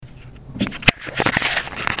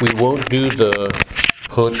We won't do the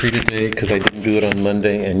poetry today because I didn't do it on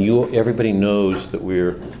Monday, and everybody knows that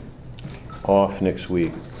we're off next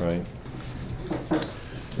week, right?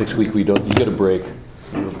 Next week we don't. You get a break.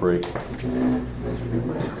 You get a break.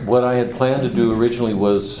 What I had planned to do originally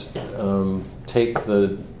was take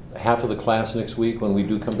the half of the class next week when we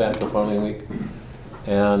do come back the following week,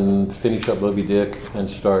 and finish up Moby Dick and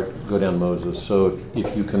go down Moses. So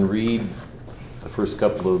if you can read the first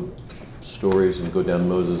couple of stories and go down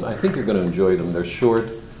Moses, I think you're going to enjoy them. They're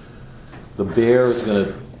short. The bear is going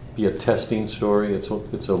to be a testing story. It's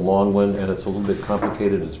a long one, and it's a little bit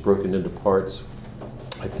complicated. It's broken into parts.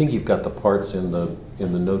 I think you've got the parts in the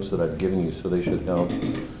notes that I've given you, so they should help.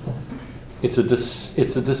 It's a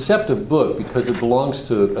deceptive book because it belongs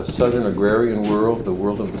to a southern agrarian world, the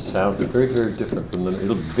world of the South. They're very, very different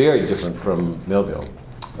from Melville.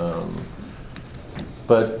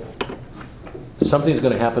 But something's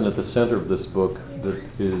going to happen at the center of this book that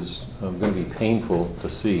is going to be painful to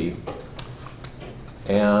see.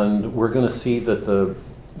 And we're going to see that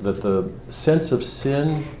the sense of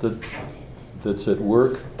sin that's at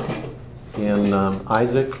work in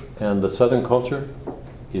Isaac and the Southern culture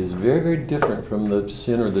is very, very different from the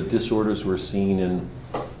sin or the disorders we're seeing in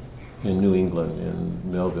New England, in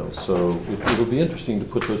Melville. So it'll be interesting to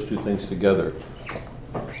put those two things together.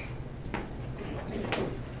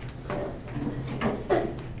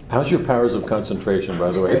 How's your powers of concentration,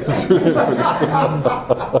 by the way?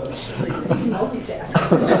 Multitask.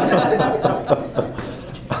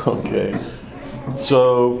 Okay.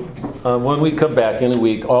 So when we come back in a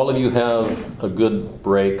week, all of you have a good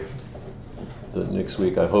break. The next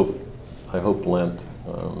week, I hope Lent.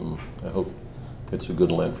 I hope it's a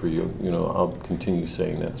good Lent for you. You know, I'll continue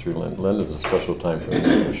saying that through Lent. Lent is a special time for me,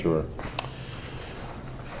 for sure.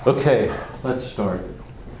 Okay, let's start.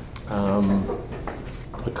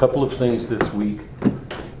 A couple of things this week.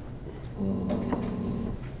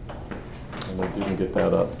 And I didn't get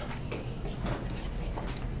that up.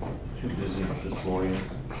 Too busy this morning.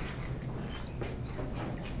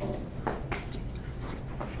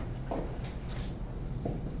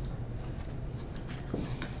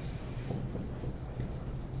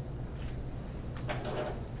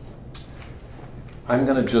 I'm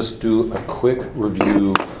going to just do a quick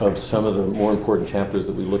review of some of the more important chapters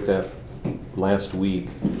that we looked at last week.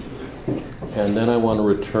 And then I want to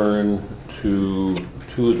return to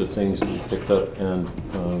two of the things that we picked up and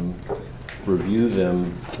review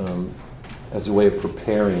them as a way of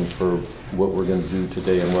preparing for what we're going to do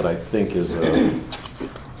today and what I think is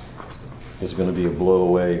going to be a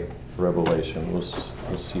blow-away revelation. We'll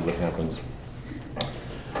see what happens.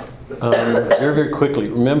 Very, very quickly,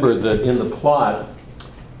 remember that in the plot,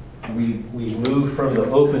 we move from the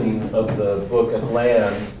opening of the book at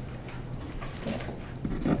land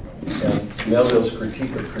and Melville's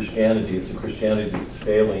critique of Christianity. It's a Christianity that's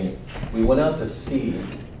failing. We went out to sea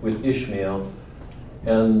with Ishmael,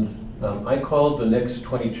 and I called the next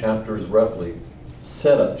 20 chapters roughly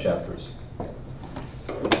setup chapters.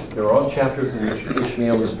 They're all chapters in which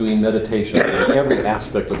Ishmael is doing meditation on every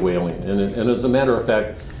aspect of whaling. And as a matter of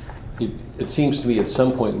fact, it seems to me at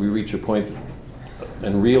some point we reach a point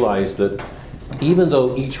and realize that even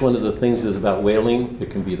though each one of the things is about whaling, it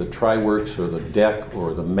can be the try-works or the deck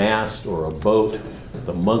or the mast or a boat,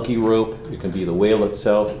 the monkey rope, it can be the whale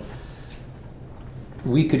itself.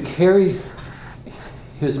 We could carry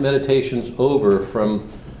his meditations over from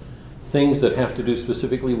things that have to do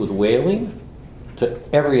specifically with whaling to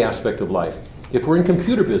every aspect of life. If we're in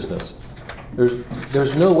computer business,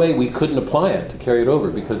 there's no way we couldn't apply it to carry it over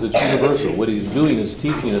because it's universal. What he's doing is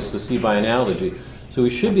teaching us to see by analogy. So we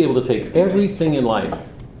should be able to take everything in life.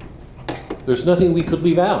 There's nothing we could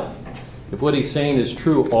leave out. If what he's saying is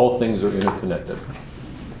true, all things are interconnected.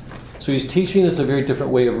 So he's teaching us a very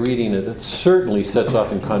different way of reading it. It certainly sets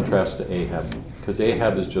off in contrast to Ahab, because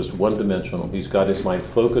Ahab is just one-dimensional. He's got his mind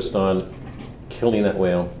focused on killing that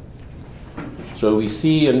whale. So we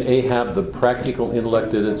see in Ahab the practical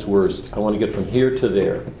intellect at its worst. I want to get from here to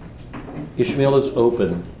there. Ishmael is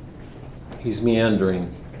open. He's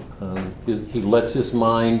meandering. He lets his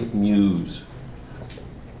mind muse.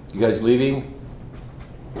 You guys leaving?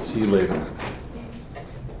 See you later.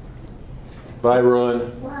 Bye,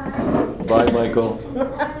 Ron. Bye, Michael.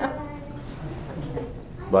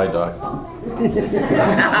 Bye, Doc.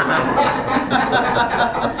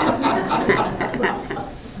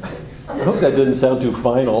 I hope that didn't sound too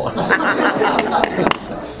final.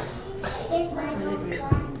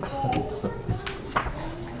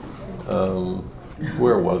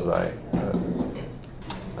 Where was I?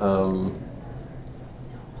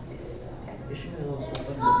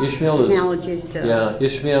 Ishmael is... Analogies to Yeah,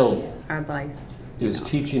 Ishmael... our life. is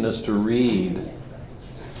teaching us to read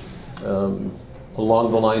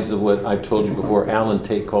along the lines of what I've told you before, Alan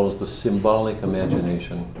Tate calls the symbolic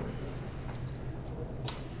imagination.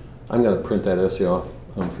 I'm going to print that essay off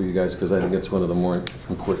for you guys because I think it's one of the more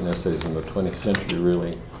important essays in the 20th century,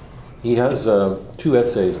 really. He has 2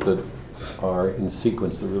 essays that are in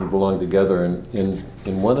sequence that really belong together, and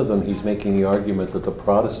in one of them he's making the argument that the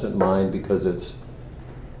Protestant mind, because of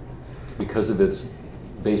its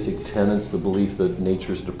basic tenets, the belief that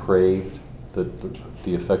nature's depraved, that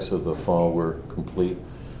the effects of the fall were complete,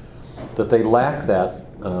 that they lack that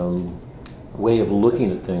way of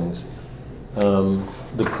looking at things.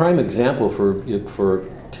 The prime example for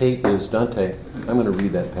Tate is Dante. I'm going to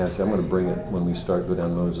read that passage. I'm going to bring it when we go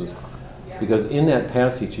down Moses. Because in that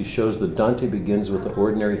passage he shows that Dante begins with the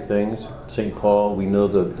ordinary things. St. Paul, we know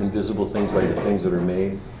the invisible things by the things that are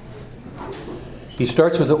made. He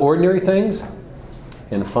starts with the ordinary things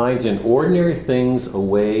and finds in ordinary things a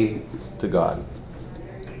way to God,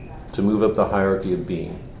 to move up the hierarchy of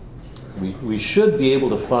being. We should be able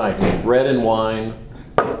to find bread and wine.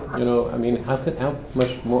 I mean, how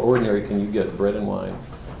much more ordinary can you get, bread and wine?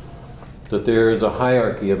 That there is a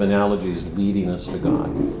hierarchy of analogies leading us to God.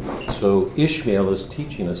 So Ishmael is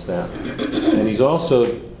teaching us that. And he's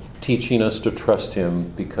also teaching us to trust him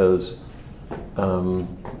because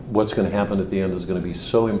what's going to happen at the end is going to be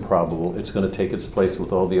so improbable. It's going to take its place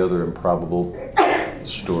with all the other improbable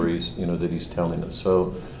stories, that he's telling us.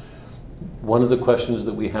 So one of the questions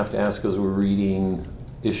that we have to ask as we're reading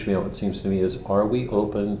Ishmael, it seems to me, is, are we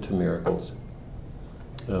open to miracles?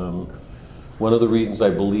 One of the reasons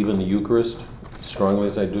I believe in the Eucharist, strongly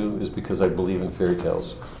as I do, is because I believe in fairy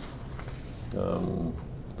tales.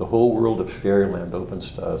 The whole world of fairyland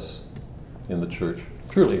opens to us in the church.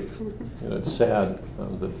 Truly, it's sad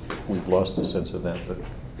that we've lost a sense of that.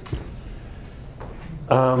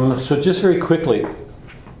 But so just very quickly,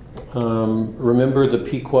 remember the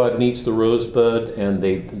Pequod meets the rosebud, and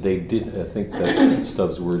they did. I think that's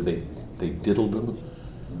Stubbs' word. They diddled them,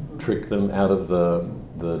 tricked them out of the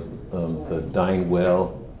dying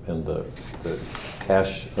well and the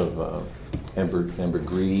cache of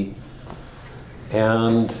ambergris.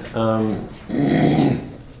 And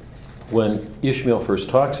when Ishmael first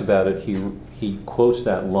talks about it, he quotes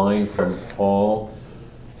that line from Paul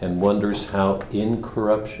and wonders how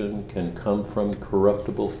incorruption can come from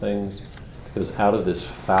corruptible things. Because out of this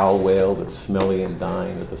foul whale that's smelly and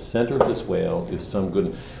dying, at the center of this whale is some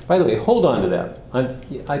good. By the way, hold on to that.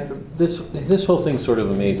 This whole thing's sort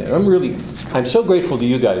of amazing. I'm so grateful to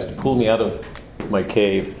you guys to pull me out of my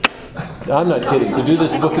cave. I'm not kidding. To do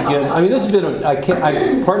this book again. I mean, this has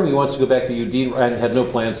been. Part of me wants to go back to UD. I had no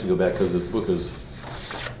plans to go back because this book is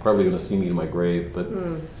probably going to see me in my grave. But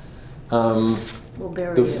we'll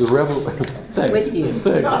bury you. Thanks. With you.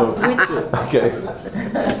 Thanks. With you. Okay.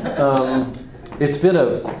 It's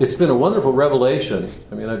been a wonderful revelation.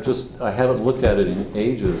 I mean, I haven't looked at it in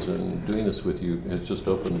ages, and doing this with you has just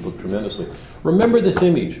opened the book tremendously. Remember this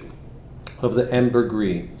image of the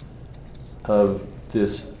ambergris, of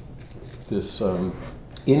this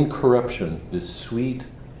incorruption, this sweet,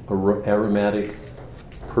 aromatic,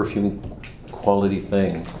 perfume quality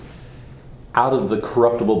thing, out of the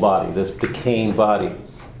corruptible body, this decaying body,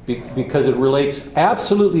 because it relates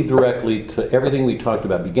absolutely directly to everything we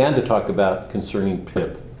began to talk about concerning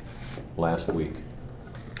Pip last week.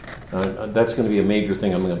 That's going to be a major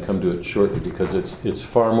thing. I'm going to come to it shortly because it's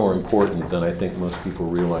far more important than I think most people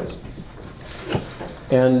realize.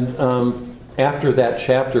 And after that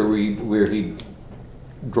chapter where he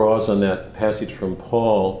draws on that passage from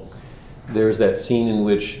Paul, there's that scene in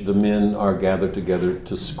which the men are gathered together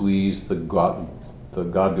to squeeze the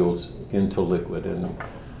globules into liquid,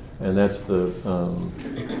 and that's the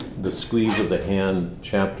squeeze of the hand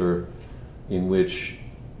chapter, in which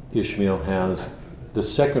Ishmael has the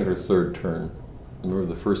second or third turn. Remember,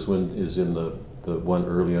 the first one is in the one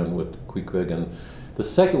early on with Queequeg, and the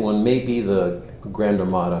second one may be the Grand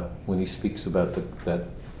Armada, when he speaks about that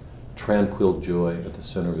tranquil joy at the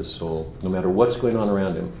center of his soul, no matter what's going on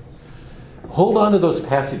around him. Hold on to those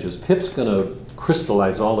passages. Pip's going to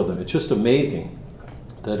crystallize all of them. It's just amazing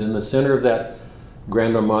that in the center of that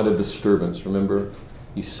Grand Armada disturbance, remember,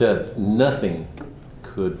 he said nothing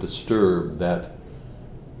could disturb that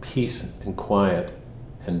peace and quiet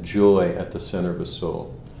and joy at the center of his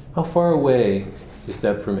soul. How far away is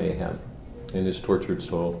that from Ahab and his tortured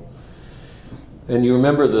soul? And you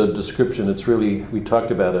remember the description. It's really, we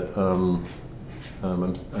talked about it. I'm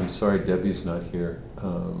sorry Debbie's not here,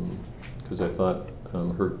 because I thought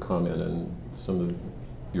her comment and some of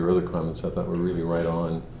your other comments I thought were really right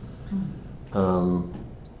on.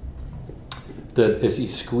 that as he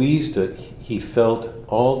squeezed it, he felt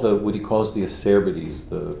all the, what he calls the acerbities,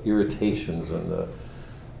 the irritations and the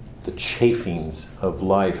chafings of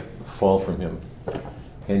life fall from him.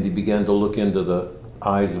 And he began to look into the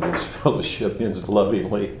eyes of his fellow shipmates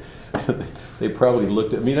lovingly. They probably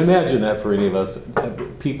looked at, I mean, imagine that for any of us.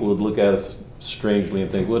 People would look at us strangely and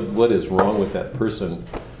think, what is wrong with that person?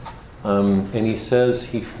 And he says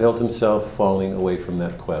he felt himself falling away from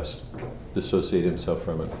that quest, dissociate himself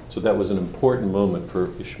from it. So that was an important moment for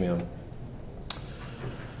Ishmael.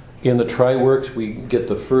 In the Tri-Works, we get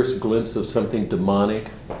the first glimpse of something demonic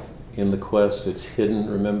in the quest. It's hidden,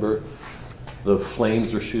 remember? The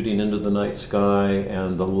flames are shooting into the night sky,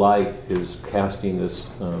 and the light is casting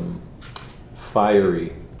this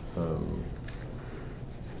fiery,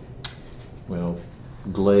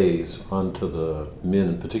 glaze onto the men,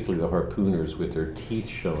 and particularly the harpooners, with their teeth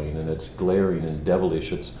showing, and it's glaring and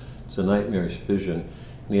devilish. It's a nightmarish vision.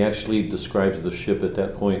 And he actually describes the ship at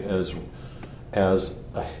that point as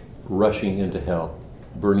rushing into hell,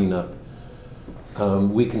 burning up.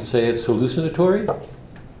 We can say it's hallucinatory,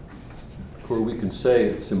 or we can say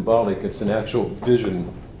it's symbolic. It's an actual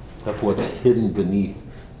vision of what's hidden beneath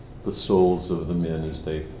the souls of the men as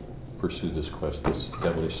they pursue this quest, this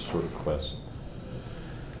devilish sort of quest.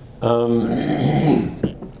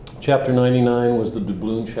 Chapter 99 was the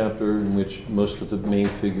doubloon chapter, in which most of the main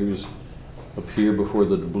figures appear before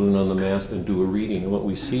the doubloon on the mast and do a reading. And what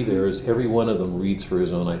we see there is every one of them reads for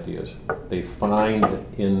his own ideas. They find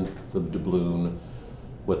in the doubloon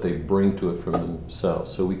what they bring to it from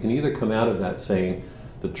themselves. So we can either come out of that saying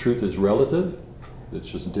the truth is relative, it's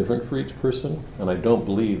just different for each person, and I don't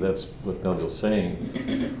believe that's what Melville's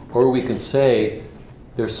saying, or we can say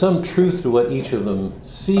there's some truth to what each of them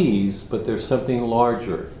sees, but there's something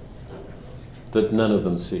larger that none of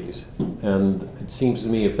them sees. And it seems to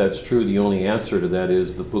me, if that's true, the only answer to that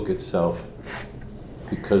is the book itself,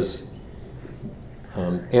 because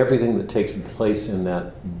everything that takes place in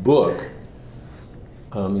that book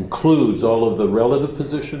includes all of the relative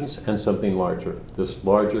positions and something larger, this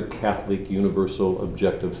larger Catholic universal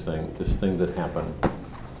objective thing, this thing that happened.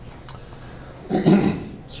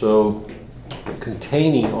 So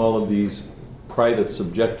containing all of these private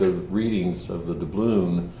subjective readings of the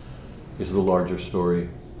doubloon is the larger story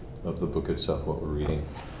of the book itself, what we're reading.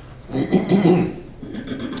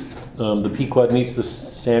 The Pequod meets the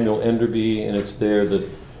Samuel Enderby, and it's there that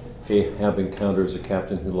Ahab encounters a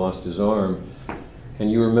captain who lost his arm.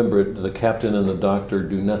 And you remember, the captain and the doctor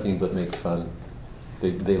do nothing but make fun.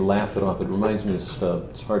 They laugh it off. It reminds me of,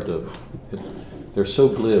 it's hard to, they're so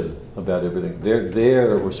glib about everything.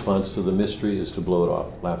 Their response to the mystery is to blow it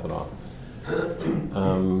off, laugh it off.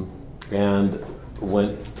 And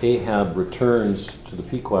when Ahab returns to the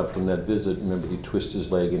Pequod from that visit, remember he twists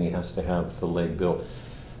his leg and he has to have the leg built.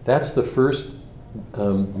 That's the first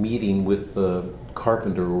meeting with the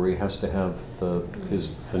carpenter where he has to have a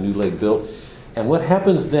new leg built. And what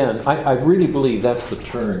happens then, I really believe that's the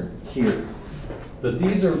turn here. That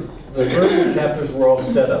these are, the earlier chapters were all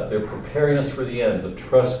set up. They're preparing us for the end, the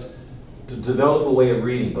trust, to develop a way of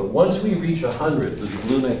reading. But once we reach 100, the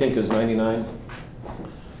doubloon I think is 99,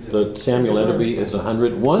 the Samuel Enderby is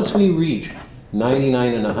 100. Once we reach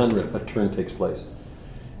 99 and 100, a turn takes place.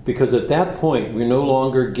 Because at that point, we're no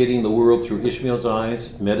longer getting the world through Ishmael's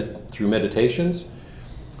eyes, through meditations.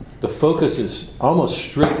 The focus is almost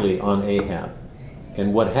strictly on Ahab.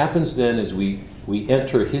 And what happens then is we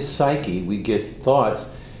enter his psyche, we get thoughts,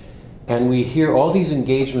 and we hear all these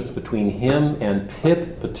engagements between him and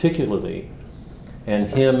Pip particularly, and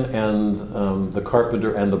him and the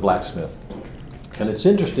carpenter and the blacksmith. And it's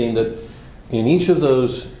interesting that in each of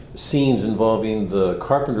those scenes involving the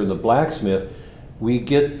carpenter and the blacksmith, we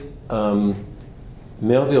get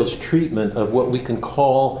Melville's treatment of what we can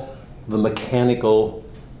call the mechanical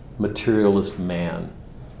materialist man.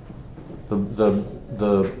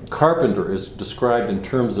 The carpenter is described in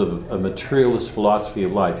terms of a materialist philosophy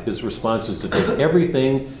of life. His response is to take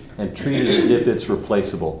everything and treat it as if it's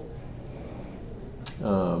replaceable.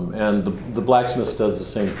 And the blacksmith does the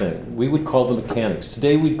same thing. We would call them mechanics.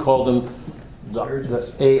 Today we'd call them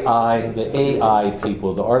the AI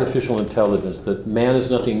people, the artificial intelligence, that man is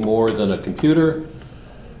nothing more than a computer,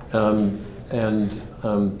 and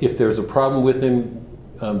if there's a problem with him,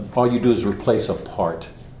 all you do is replace a part.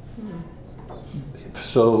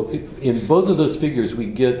 So in both of those figures we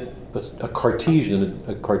get a Cartesian,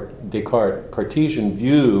 Descartes, Cartesian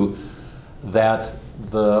view that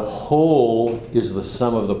the whole is the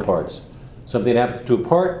sum of the parts. Something happens to a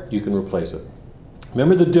part, you can replace it.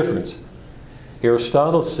 Remember the difference.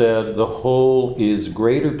 Aristotle said the whole is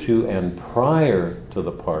greater to and prior to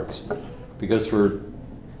the parts, because for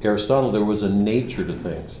Aristotle, there was a nature to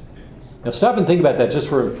things. Now stop and think about that just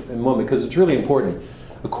for a moment, because it's really important.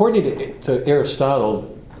 According to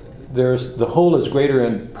Aristotle, there's the whole is greater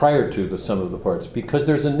and prior to the sum of the parts, because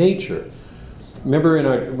there's a nature.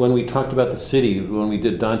 Remember when we talked about the city, when we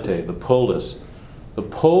did Dante, the polis. The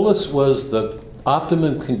polis was the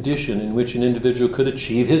optimum condition in which an individual could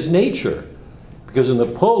achieve his nature. Because in the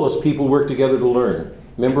polis, people work together to learn.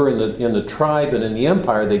 Remember, in the tribe and in the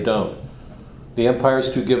empire, they don't. The empire is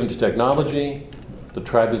too given to technology. The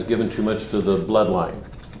tribe is given too much to the bloodline.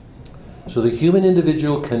 So the human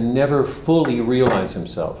individual can never fully realize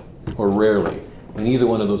himself, or rarely, in either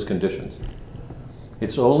one of those conditions.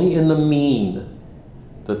 It's only in the mean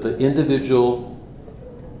that the individual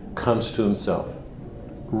comes to himself,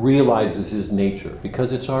 realizes his nature,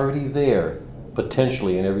 because it's already there,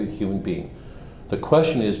 potentially, in every human being. The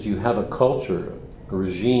question is, do you have a culture, a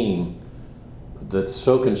regime, that's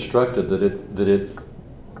so constructed that it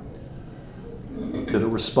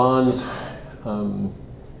responds,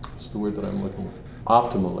 what's the word that I'm looking for?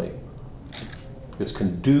 Optimally. It's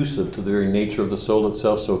conducive to the very nature of the soul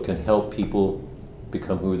itself, so it can help people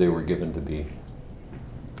become who they were given to be.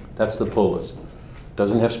 That's the polis.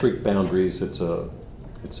 Doesn't have strict boundaries. It's a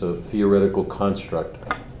theoretical construct.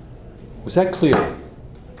 Was that clear?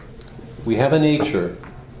 We have a nature.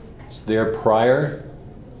 It's there prior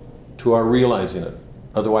to our realizing it.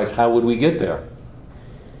 Otherwise, how would we get there?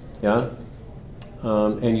 Yeah?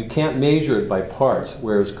 And you can't measure it by parts,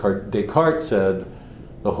 whereas Descartes said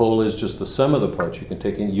the whole is just the sum of the parts. You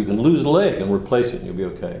can lose a leg and replace it and you'll be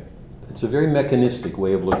okay. It's a very mechanistic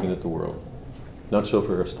way of looking at the world. Not so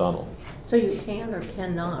for Aristotle. So you can or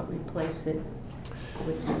cannot replace it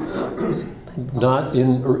with parts? Not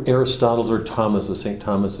in Aristotle's or St.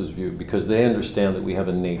 Thomas's view, because they understand that we have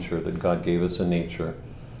a nature, that God gave us a nature.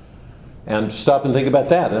 And stop and think about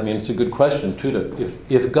that. I mean, it's a good question too.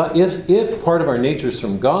 If part of our nature is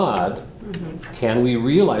from God, can we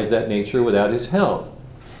realize that nature without His help?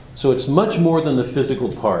 So it's much more than the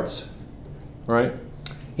physical parts, right?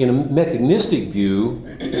 In a mechanistic view,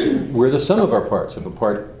 we're the sum of our parts. If a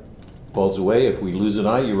part falls away, if we lose an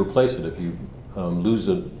eye, you replace it. If you lose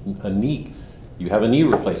a knee, you have a knee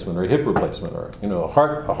replacement or a hip replacement, or a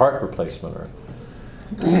heart replacement. Or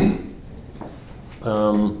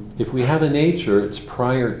if we have a nature, it's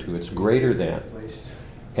prior to, it's greater than.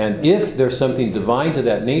 And if there's something divine to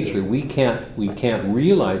that nature, we can't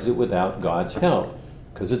realize it without God's help,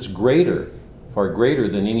 because it's greater, far greater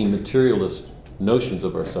than any materialist notions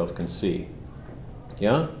of ourselves can see.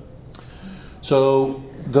 Yeah? So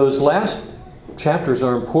those last chapters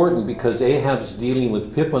are important because Ahab's dealing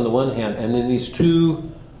with Pip on the one hand, and then these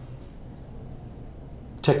two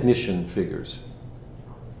technician figures,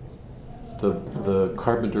 the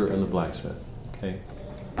carpenter and the blacksmith. Okay,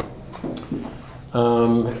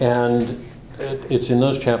 and it's in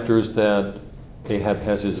those chapters that Ahab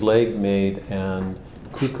has his leg made and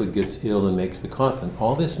quickly gets ill and makes the coffin.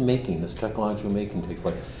 All this technological making takes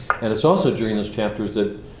place. And it's also during those chapters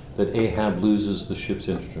that Ahab loses the ship's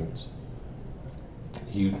instruments.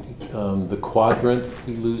 The quadrant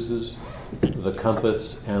he loses, the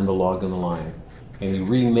compass, and the log and the line. And he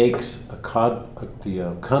remakes the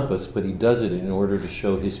compass, but he does it in order to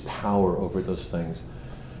show his power over those things.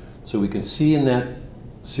 So we can see in that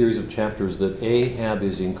series of chapters that Ahab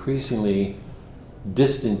is increasingly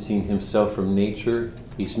distancing himself from nature.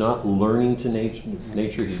 He's not learning to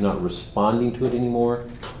nature. He's not responding to it anymore.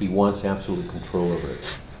 He wants absolute control over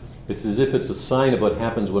it. It's as if it's a sign of what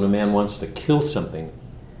happens when a man wants to kill something,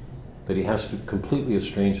 that he has to completely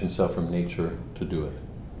estrange himself from nature to do it.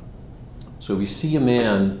 So we see a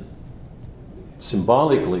man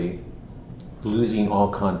symbolically losing all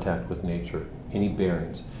contact with nature, any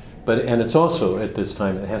bearings. And it's also, at this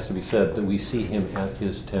time, it has to be said, that we see him at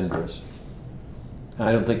his tenderest.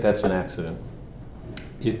 I don't think that's an accident.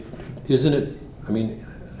 Isn't it? I mean,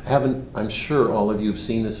 I'm sure all of you have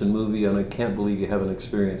seen this in movie, and I can't believe you haven't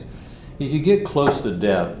experienced. If you get close to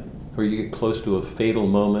death, or you get close to a fatal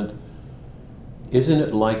moment, isn't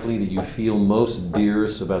it likely that you feel most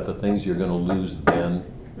dearest about the things you're going to lose then?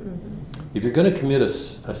 If you're going to commit a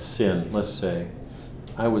sin, let's say,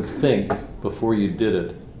 I would think before you did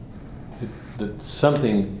it, that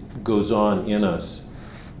something goes on in us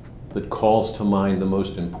that calls to mind the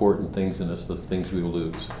most important things in us, the things we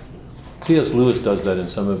lose. C.S. Lewis does that in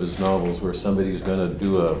some of his novels, where somebody's going to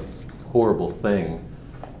do a horrible thing,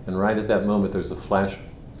 and right at that moment there's a flash,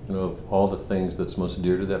 of all the things that's most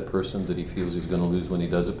dear to that person that he feels he's going to lose when he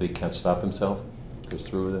does it, but he can't stop himself, goes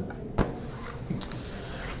through with it.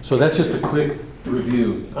 So that's just a quick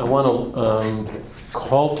review. I want to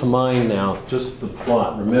call to mind now just the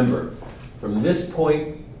plot. Remember, from this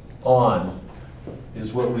point on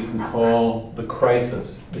is what we can call the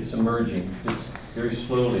crisis. It's emerging. It's very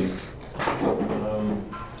slowly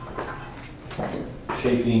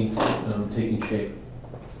taking shape.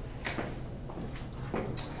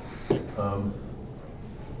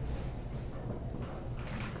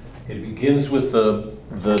 It begins with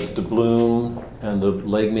the bloom and the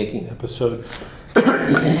leg making episode,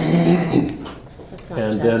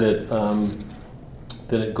 and then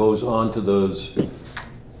it goes on to those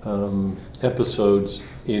episodes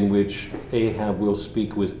in which Ahab will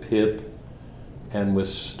speak with Pip, and with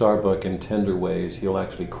Starbuck in tender ways. He'll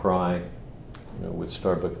actually cry, with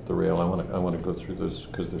Starbuck at the rail. I want to go through those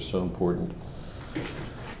because they're so important.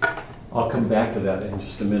 I'll come back to that in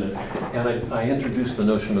just a minute. And I introduced the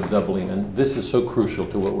notion of doubling, and this is so crucial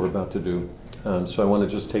to what we're about to do. So I want to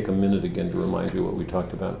just take a minute again to remind you what we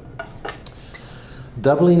talked about.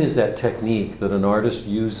 Doubling is that technique that an artist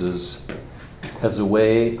uses as a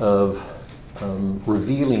way of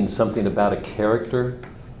revealing something about a character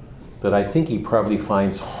that I think he probably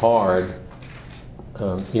finds hard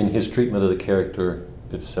in his treatment of the character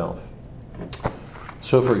itself.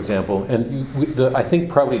 So, for example, and I think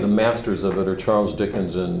probably the masters of it are Charles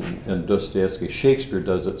Dickens and Dostoevsky. Shakespeare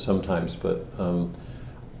does it sometimes, but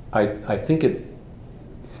I think it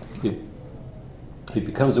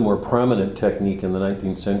becomes a more prominent technique in the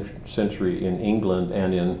 19th century in England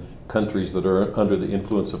and in countries that are under the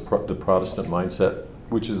influence of the Protestant mindset,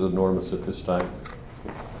 which is enormous at this time.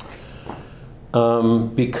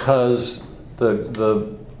 Because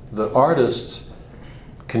the artists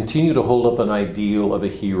continue to hold up an ideal of a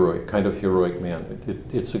heroic man.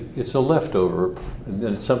 It's a leftover, and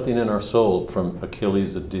it's something in our soul from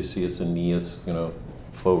Achilles, Odysseus, Aeneas,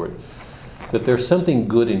 forward. That there's something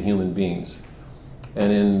good in human beings.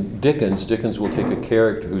 And in Dickens will take a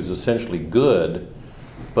character who's essentially good,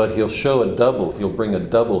 but he'll show a double. He'll bring a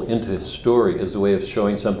double into his story as a way of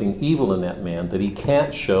showing something evil in that man that he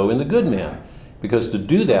can't show in the good man, because to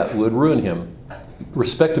do that would ruin him.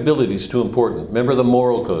 Respectability is too important. Remember the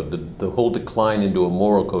moral code, the whole decline into a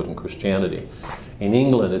moral code in Christianity. In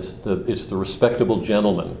England, it's the respectable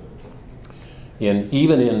gentleman.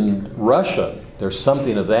 Even in Russia, there's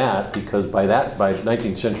something of that, because by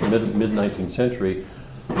 19th century, mid-19th century,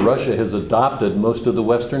 Russia has adopted most of the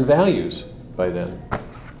Western values by then.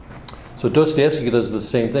 So Dostoevsky does the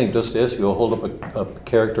same thing. Dostoevsky will hold up a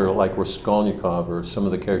character like Raskolnikov or some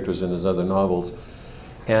of the characters in his other novels,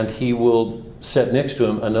 and he will set next to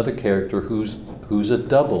him another character who's a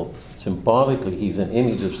double. Symbolically, he's an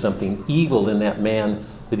image of something evil in that man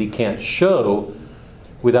that he can't show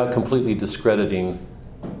without completely discrediting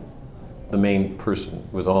the main person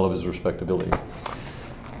with all of his respectability.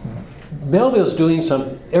 Melville's doing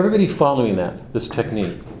something, everybody following this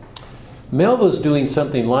technique. Melville's doing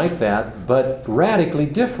something like that, but radically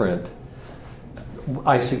different.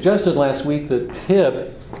 I suggested last week that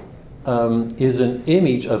Pip is an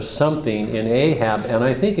image of something in Ahab, and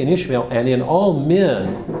I think in Ishmael, and in all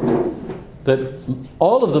men, that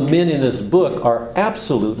all of the men in this book are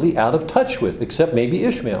absolutely out of touch with, except maybe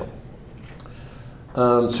Ishmael.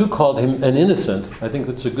 Sue called him an innocent. I think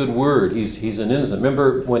that's a good word. He's an innocent.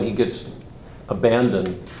 Remember when he gets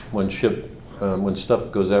abandoned, when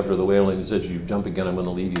stuff goes after the whale and he says, "You jump again, I'm going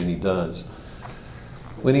to leave you," and he does.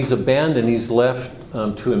 When he's abandoned, he's left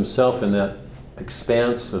to himself in that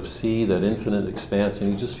expanse of sea, that infinite expanse,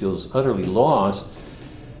 and he just feels utterly lost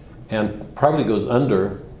and probably goes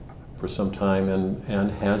under for some time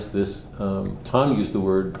and has this, Tom used the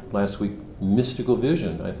word last week, mystical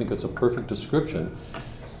vision. I think it's a perfect description.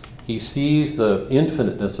 He sees the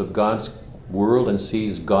infiniteness of God's world and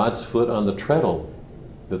sees God's foot on the treadle,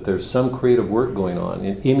 that there's some creative work going on,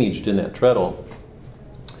 imaged in that treadle.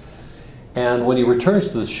 And when he returns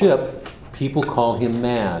to the ship, people call him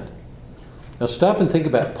mad. Now stop and think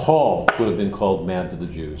about Paul would have been called mad to the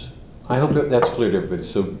Jews. I hope that's clear to everybody.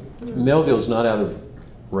 So Melville's not out of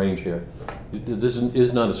range here. This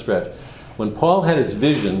is not a stretch. When Paul had his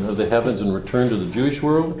vision of the heavens and returned to the Jewish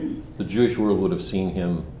world would have seen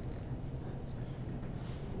him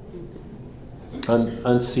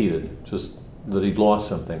unseated, just that he'd lost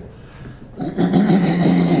something.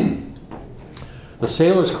 The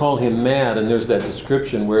sailors call him mad, and there's that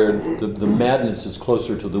description where the madness is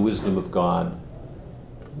closer to the wisdom of God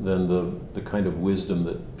than the kind of wisdom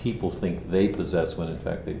that people think they possess when in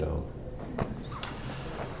fact they don't.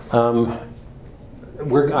 I'm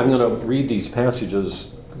going to read these passages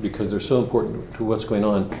because they're so important to what's going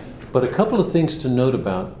on. But a couple of things to note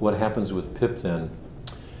about what happens with Pip then.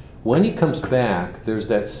 When he comes back, there's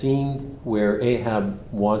that scene where Ahab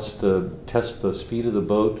wants to test the speed of the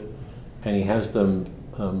boat, and he has them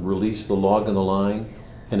release the log and the line,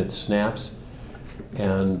 and it snaps.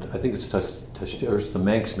 And I think it's the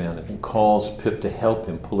Manx man, I think, calls Pip to help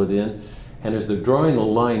him pull it in. And as they're drawing the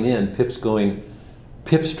line in, Pip's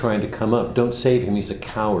trying to come up. Don't save him, he's a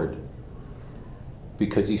coward.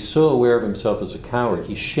 Because he's so aware of himself as a coward,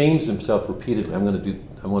 he shames himself repeatedly. I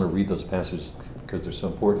want to read those passages because they're so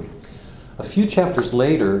important. A few chapters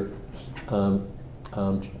later,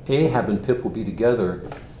 Ahab and Pip will be together,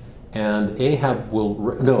 and Ahab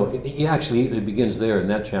it begins there in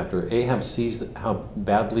that chapter. Ahab sees how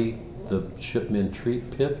badly the shipmen treat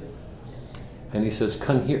Pip, and he says,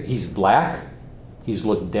 "Come here." He's black, he's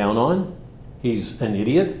looked down on, he's an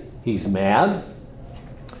idiot, he's mad.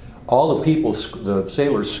 All the people, the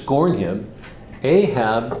sailors, scorn him.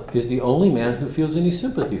 Ahab is the only man who feels any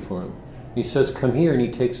sympathy for him. He says, "Come here," and he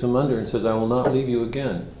takes him under and says, "I will not leave you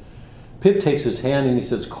again." Pip takes his hand and he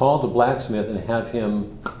says, "Call the blacksmith and have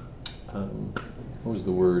him," what was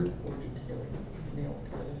the word?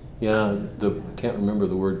 Yeah, I can't remember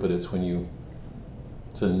the word, but it's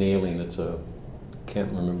it's a nailing,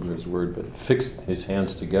 can't remember his word, but fix his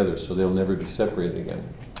hands together so they'll never be separated again.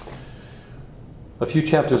 A few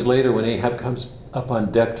chapters later, when Ahab comes up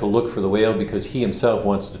on deck to look for the whale because he himself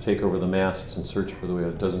wants to take over the masts and search for the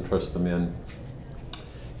whale, doesn't trust the men,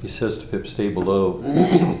 he says to Pip, "Stay below."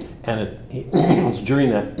 And it's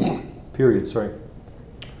during that period,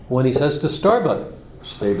 when he says to Starbuck,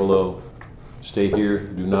 "Stay below, stay here,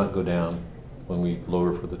 do not go down," when we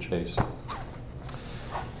lower for the chase.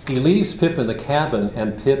 He leaves Pip in the cabin,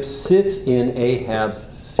 and Pip sits in Ahab's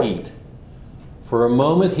seat. For a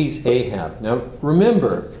moment, he's Ahab. Now,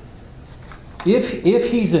 remember,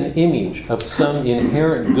 if he's an image of some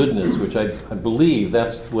inherent goodness, which I believe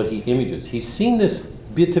that's what he images, he's seen this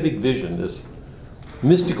beatific vision, this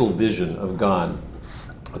mystical vision of God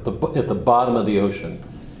at the bottom of the ocean.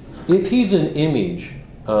 If he's an image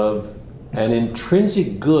of an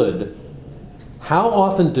intrinsic good, how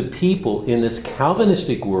often do people in this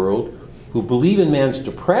Calvinistic world who believe in man's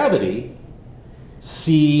depravity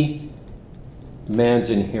see man's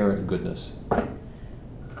inherent goodness?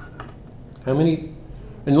 How many?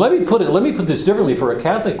 And let me put this differently for a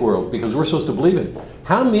Catholic world, because we're supposed to believe it.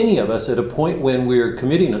 How many of us, at a point when we're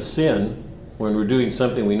committing a sin, when we're doing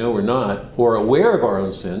something we know we're not, or aware of our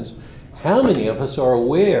own sins, how many of us are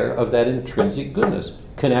aware of that intrinsic goodness,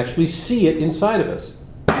 can actually see it inside of us?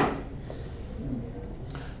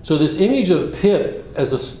 So this image of Pip,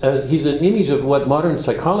 as he's an image of what modern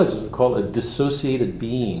psychologists would call a dissociated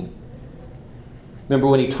being. Remember,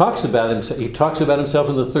 when he talks about himself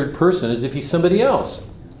in the third person as if he's somebody else.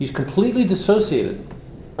 He's completely dissociated.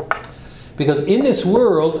 Because in this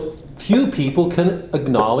world, few people can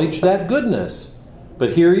acknowledge that goodness.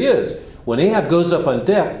 But here he is. When Ahab goes up on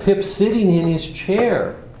deck, Pip's sitting in his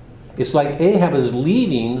chair. It's like Ahab is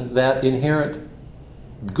leaving that inherent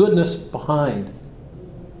goodness behind.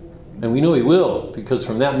 And we know he will, because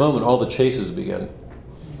from that moment all the chases begin.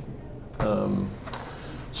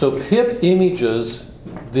 So Pip images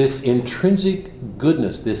this intrinsic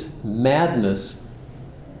goodness, this madness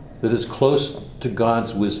that is close to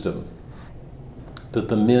God's wisdom, that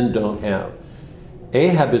the men don't have.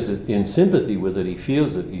 Ahab is in sympathy with it. He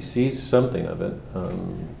feels it. He sees something of it.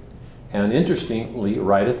 And interestingly,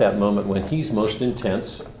 right at that moment when he's most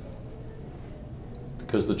intense,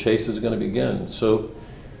 because the chase is going to begin. So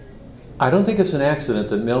I don't think it's an accident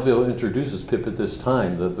that Melville introduces Pip at this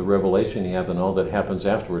time, the revelation he has and all that happens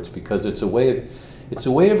afterwards, because it's a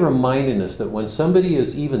way of reminding us that when somebody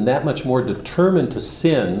is even that much more determined to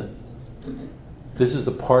sin, this is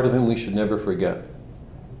the part of him we should never forget.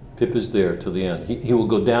 Pip is there till the end. He will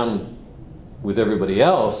go down with everybody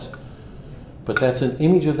else, but that's an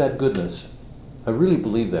image of that goodness. I really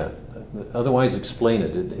believe that. Otherwise, explain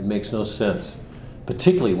it. It makes no sense.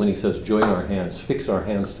 Particularly when he says, join our hands, fix our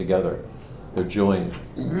hands together. They're joined.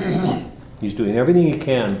 He's doing everything he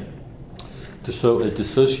can to show a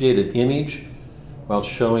dissociated image while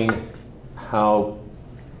showing how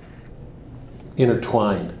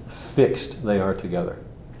intertwined, fixed they are together.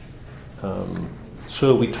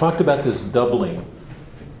 So we talked about this doubling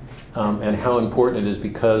and how important it is,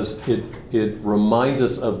 because it reminds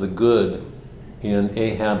us of the good in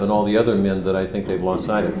Ahab and all the other men that I think they've lost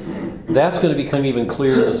sight of. That's going to become even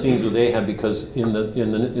clearer in the scenes with Ahab, because in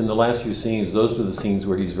the last few scenes, those are the scenes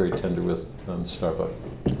where he's very tender with Starbuck.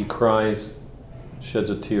 He cries, sheds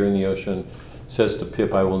a tear in the ocean, says to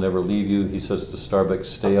Pip, "I will never leave you." He says to Starbuck,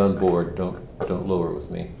 "Stay on board. Don't lower with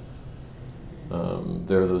me."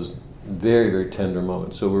 There are those very, very tender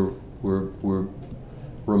moments. So we're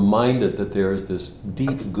reminded that there is this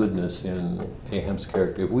deep goodness in Ahab's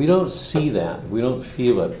character. If we don't see that, if we don't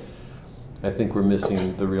feel it, I think we're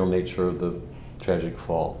missing the real nature of tragic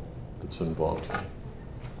fall that's involved.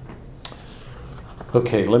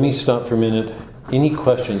 Okay, let me stop for a minute. Any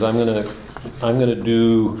questions? I'm gonna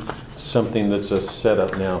do something that's a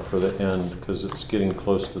setup now for the end because it's getting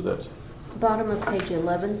close to that. Bottom of page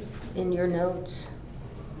 11 in your notes.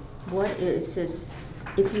 What is this?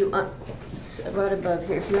 If you, right above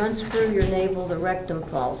here, if you unscrew your navel, the rectum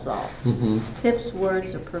falls off. Mm-hmm. Pip's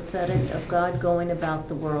words are prophetic of God going about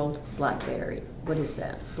the world. Blackberry. What is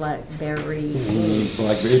that? Blackberry.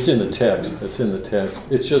 Blackberry. It's in the text. It's in the text.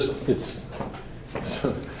 It's just, it's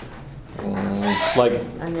like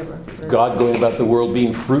I never heard God going about the world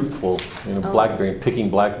being fruitful. You know, Oh. blackberry, picking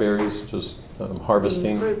blackberries, just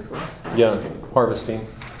harvesting. Being fruitful. Yeah, harvesting.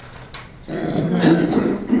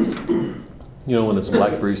 You know, when it's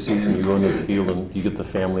blackberry season, you go into the field and you get the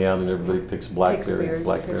family out and everybody picks blackberry. berries,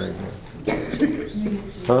 Blackberry.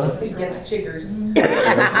 Huh? It gets chiggers.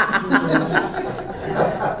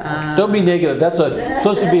 Don't be negative. That's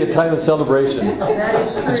supposed to be a time of celebration. That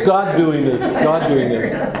is true. It's God doing this. God doing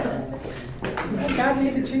this. God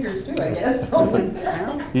made the chiggers too, I guess.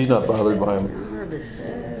 He's not bothered by them. Harvest.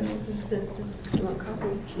 You want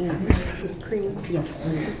coffee? With cream? Yes.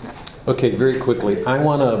 Okay, very quickly. I'm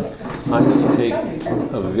gonna take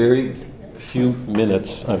a very few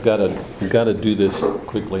minutes. I've got to do this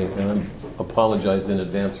quickly, and I apologize in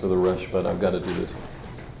advance for the rush, but I've got to do this.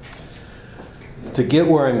 To get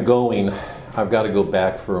where I'm going, I've got to go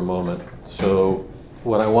back for a moment. So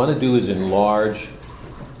what I want to do is enlarge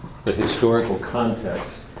the historical context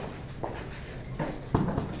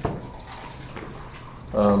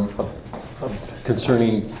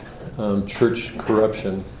concerning church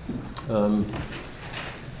corruption.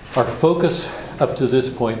 Our focus up to this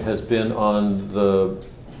point has been on the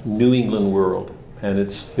New England world and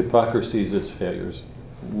its hypocrisies, its failures.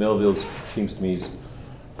 Melville seems to me is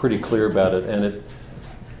pretty clear about it, and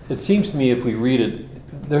it seems to me if we read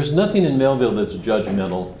it, there's nothing in Melville that's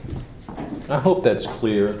judgmental. I hope that's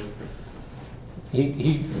clear.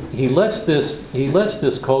 He lets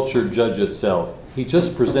this culture judge itself. He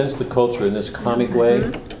just presents the culture in this comic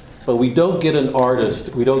way, but we don't get an artist.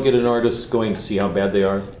 We don't get an artist going to see how bad they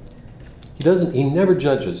are. He never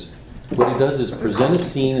judges. What he does is present a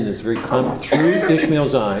scene in this very through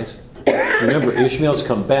Ishmael's eyes. Remember, Ishmael's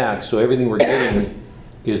come back, so everything we're getting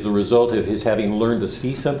is the result of his having learned to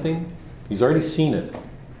see something. He's already seen it.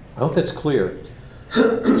 I hope that's clear.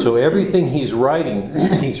 So everything he's writing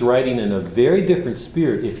in a very different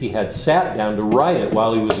spirit if he had sat down to write it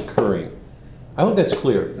while it was occurring. I hope that's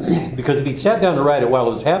clear. Because if he'd sat down to write it while it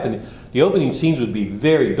was happening, the opening scenes would be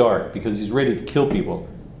very dark because he's ready to kill people.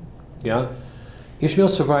 Yeah? Ishmael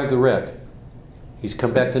survived the wreck. He's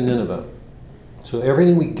come back to Nineveh. So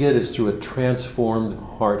everything we get is through a transformed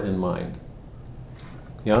heart and mind.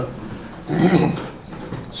 Yeah?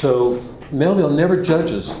 So Melville never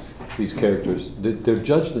judges these characters. They're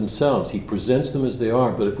judged themselves. He presents them as they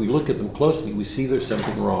are, but if we look at them closely, we see there's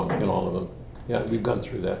something wrong in all of them. Yeah, we've gone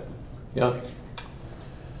through that. Yeah?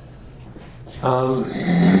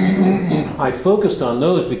 I focused on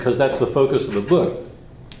those because that's the focus of the book.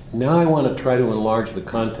 Now I want to try to enlarge the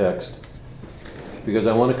context because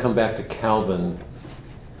I want to come back to Calvin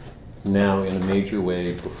now in a major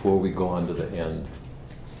way before we go on to the end.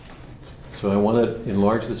 So I want to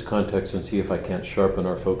enlarge this context and see if I can't sharpen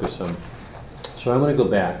our focus some. So I'm going to go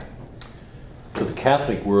back to the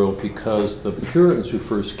Catholic world because the Puritans who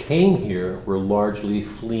first came here were largely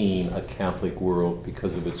fleeing a Catholic world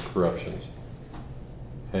because of its corruptions.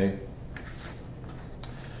 Okay?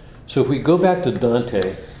 So if we go back to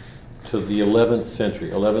Dante, to the 11th century,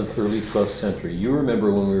 11th, early 12th century, you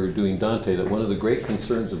remember when we were doing Dante that one of the great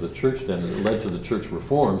concerns of the church then that led to the church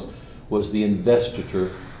reforms was the investiture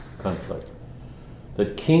conflict.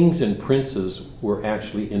 That kings and princes were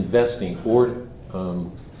actually investing or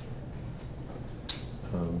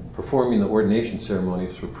performing the ordination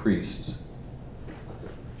ceremonies for priests.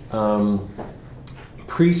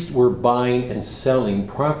 Priests were buying and selling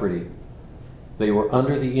property. They were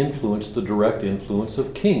under the influence, the direct influence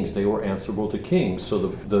of kings. They were answerable to kings. So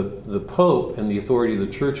the Pope and the authority of the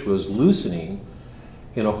church was loosening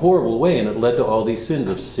in a horrible way, and it led to all these sins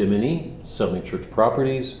of simony, selling church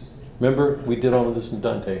properties. Remember, we did all of this in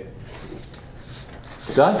Dante.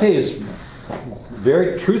 Dante is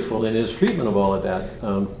very truthful in his treatment of all of that.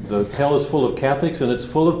 The hell is full of Catholics, and it's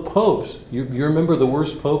full of popes. You remember the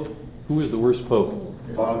worst pope? Who was the worst pope?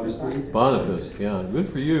 Boniface. Boniface, yeah. Good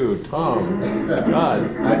for you, Tom.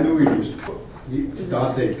 God. I knew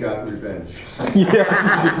Dante got revenge. Yes,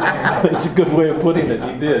 that's a good way of putting it.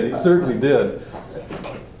 He did. He certainly did.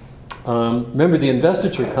 Remember, the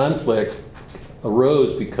investiture conflict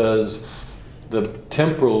arose because the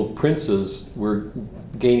temporal princes were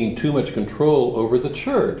gaining too much control over the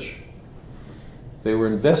church. They were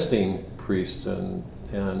investing priests, and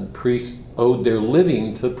priests owed their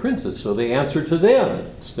living to princes, so they answered to them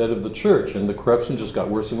instead of the church, and the corruption just got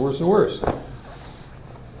worse and worse and worse.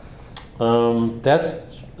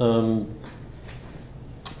 That's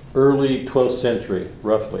early 12th century,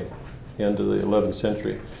 roughly, end of the 11th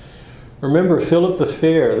century. Remember, Philip the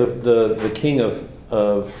Fair, the king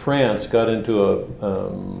of France, got into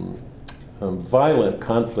a violent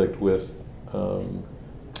conflict with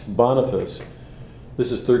Boniface.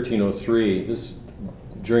 This is 1303. This is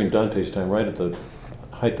during Dante's time, right at the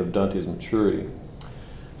height of Dante's maturity.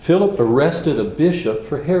 Philip arrested a bishop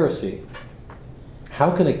for heresy.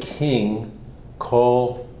 How can a king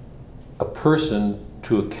call a person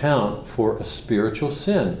to account for a spiritual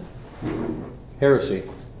sin? Heresy.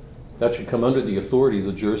 That should come under the authority of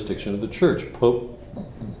the jurisdiction of the church. Pope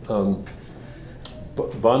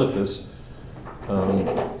Boniface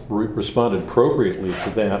responded appropriately to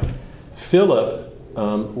that. Philip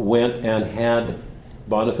went and had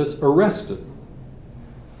Boniface arrested.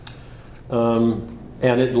 And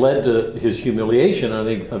it led to his humiliation, and I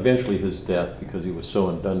think eventually his death, because he was so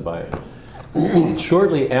undone by it.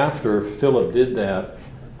 Shortly after Philip did that,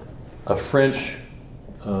 a French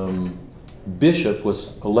bishop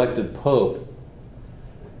was elected pope,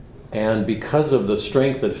 and because of the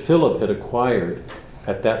strength that Philip had acquired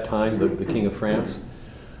at that time, the King of France,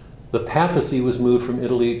 the papacy was moved from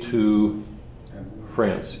Italy to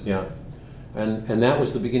France, yeah. And that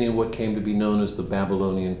was the beginning of what came to be known as the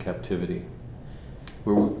Babylonian captivity,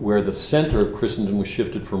 where the center of Christendom was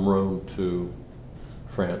shifted from Rome to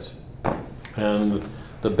France. And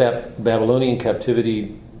the Babylonian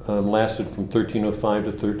captivity lasted from 1305 to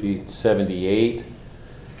 1378.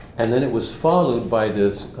 And then it was followed by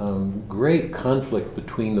this great conflict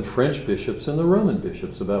between the French bishops and the Roman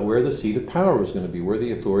bishops about where the seat of power was going to be, where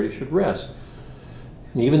the authority should rest.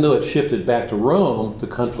 And even though it shifted back to Rome, the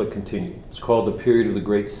conflict continued. It's called the period of the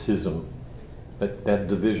Great Schism, that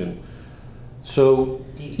division. So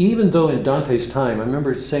even though in Dante's time, I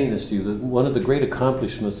remember saying this to you, that one of the great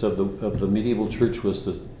accomplishments of the medieval church was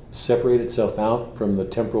to separate itself out from the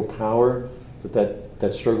temporal power,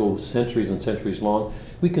 that struggle was centuries and centuries long.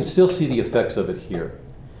 We can still see the effects of it here.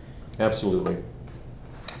 Absolutely.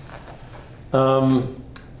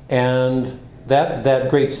 And that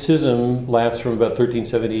great schism lasts from about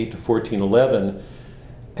 1378 to 1411.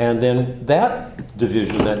 And then that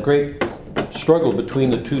division, that great struggle between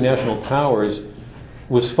the two national powers,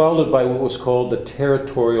 was followed by what was called the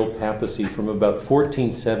territorial papacy from about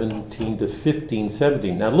 1417 to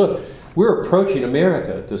 1517. Now look, we're approaching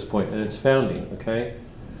America at this point and its founding, okay?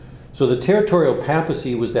 So the territorial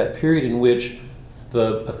papacy was that period in which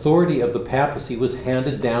the authority of the papacy was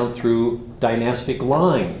handed down through dynastic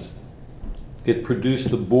lines. It produced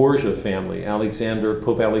the Borgia family,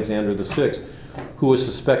 Pope Alexander VI, who was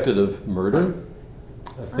suspected of murder.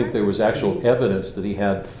 I think there was actual evidence that he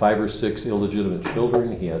had 5 or 6 illegitimate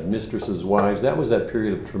children. He had mistresses, wives. That was that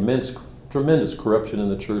period of tremendous corruption in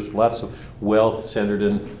the church. Lots of wealth centered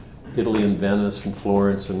in Italy and Venice and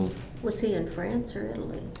Florence. And Was he in France or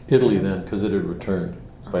Italy? Italy then, because it had returned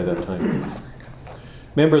by that time.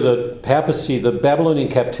 Remember, the papacy, the Babylonian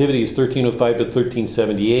captivity is 1305 to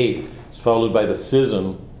 1378. It's followed by the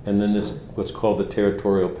schism, and then this what's called the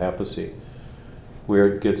territorial papacy, where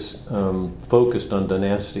it gets focused on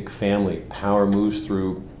dynastic family. Power moves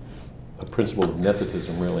through a principle of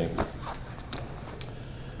nepotism, really.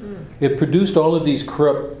 It produced all of these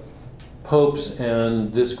corrupt popes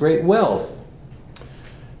and this great wealth.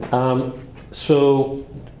 So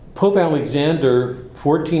Pope Alexander,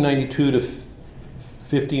 1492 to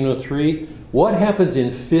 1503. What happens in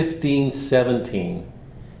 1517?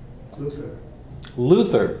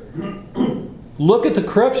 Luther. Look at the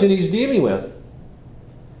corruption he's dealing with.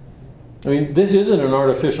 I mean, this isn't an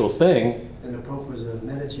artificial thing. And the Pope was a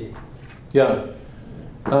Medici. Yeah.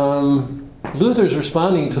 Luther's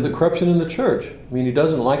responding to the corruption in the church. I mean, he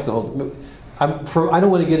doesn't like the whole... I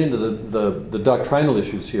don't want to get into the doctrinal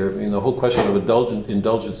issues here. I mean, the whole question of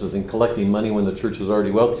indulgences and collecting money when the church is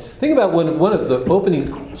already wealthy. Think about one of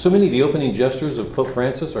the opening gestures of Pope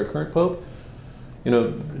Francis, our current Pope,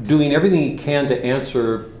 doing everything he can to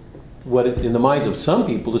answer what, in the minds of some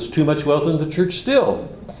people, is too much wealth in the church still.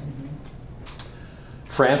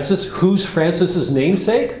 Francis, who's Francis's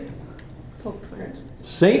namesake? Pope Francis.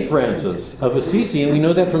 Saint Francis of Assisi, and we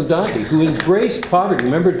know that from Dante, who embraced poverty.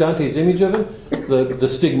 Remember Dante's image of him? The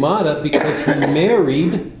stigmata, because he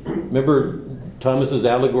married, remember Thomas's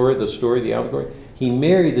allegory, the allegory? He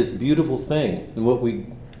married this beautiful thing. And what we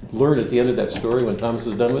learn at the end of that story, when Thomas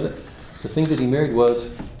is done with it, the thing that he married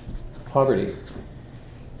was poverty.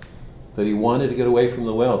 That he wanted to get away from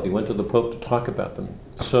the wealth. He went to the Pope to talk about them.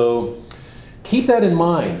 So keep that in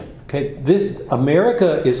mind. Okay,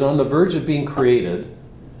 America is on the verge of being created.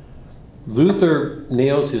 Luther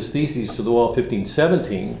nails his theses to the wall in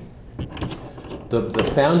 1517. The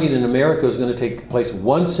founding in America is going to take place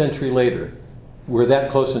 1 century later. We're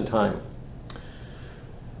that close in time.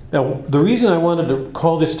 Now, the reason I wanted to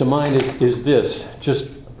call this to mind is this.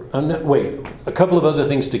 A couple of other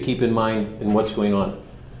things to keep in mind in what's going on.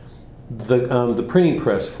 The printing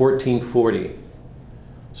press, 1440.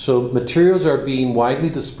 So materials are being widely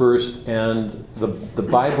dispersed, and the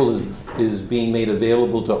Bible is being made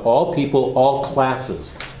available to all people, all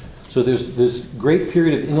classes. So there's this great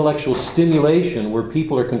period of intellectual stimulation where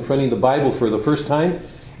people are confronting the Bible for the first time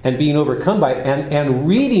and being overcome by it and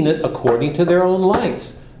reading it according to their own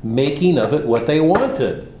lights, making of it what they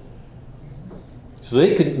wanted. So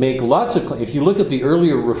they could make lots of claims. If you look at the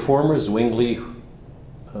earlier reformers, Zwingli,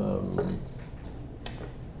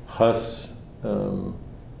 Huss, who's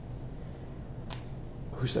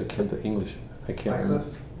that kid, the English? I can't remember.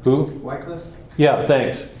 Who? Wycliffe? Yeah,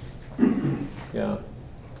 thanks. Yeah.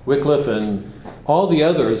 Wycliffe and all the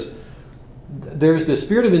others, there's this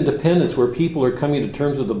spirit of independence where people are coming to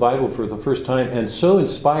terms with the Bible for the first time and so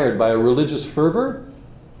inspired by a religious fervor,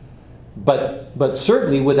 but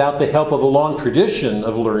certainly without the help of a long tradition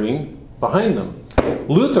of learning behind them.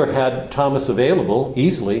 Luther had Thomas available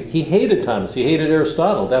easily. He hated Thomas. He hated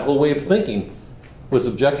Aristotle. That whole way of thinking was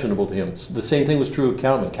objectionable to him. The same thing was true of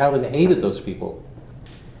Calvin. Calvin hated those people.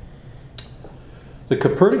 The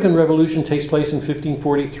Copernican revolution takes place in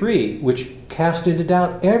 1543, which cast into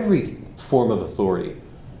doubt every form of authority.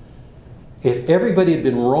 If everybody had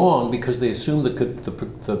been wrong because they assumed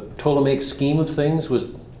the Ptolemaic scheme of things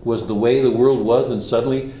was the way the world was, and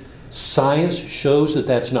suddenly science shows that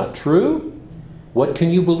that's not true, what can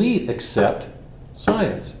you believe except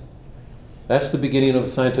science? That's the beginning of a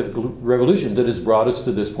scientific revolution that has brought us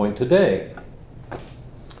to this point today.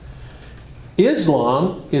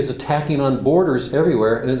 Islam is attacking on borders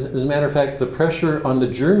everywhere, and as a matter of fact, the pressure on the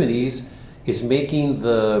Germanies is making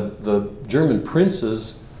the German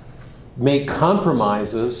princes make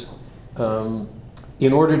compromises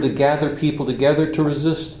in order to gather people together to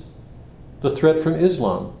resist the threat from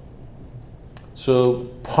Islam. So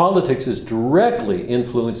politics is directly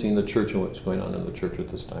influencing the church and what's going on in the church at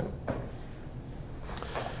this time.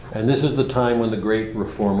 And this is the time when the great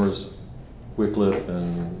reformers, Wycliffe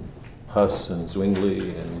and Huss and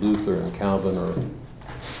Zwingli and Luther and Calvin are,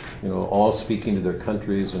 all speaking to their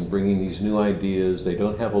countries and bringing these new ideas. They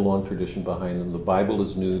don't have a long tradition behind them. The Bible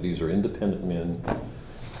is new. These are independent men.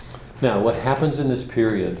 Now, what happens in this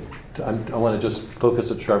period, I want to just focus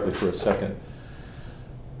it sharply for a second.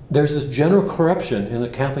 There's this general corruption in the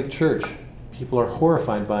Catholic Church. People are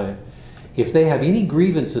horrified by it. If they have any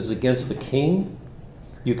grievances against the king,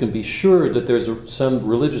 you can be sure that there's some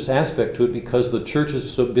religious aspect to it because the church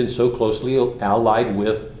has been so closely allied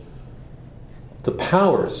with the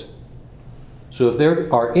powers. So if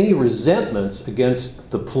there are any resentments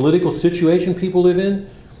against the political situation people live in,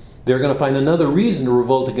 they're going to find another reason to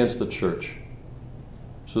revolt against the church.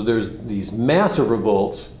 So there's these massive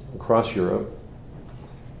revolts across Europe.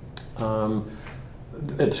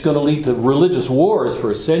 It's going to lead to religious wars for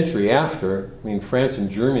a century after. I mean, France and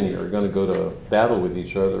Germany are going to go to battle with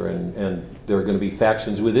each other, and there are going to be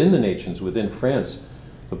factions within the nations, within France.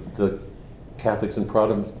 The Catholics and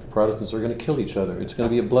Protestants are going to kill each other. It's going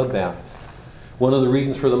to be a bloodbath. One of the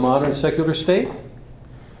reasons for the modern secular state?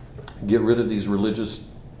 Get rid of these religious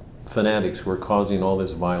fanatics who are causing all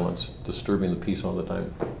this violence, disturbing the peace all the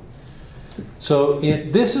time. So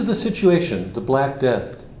this is the situation. The Black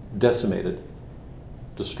Death decimated.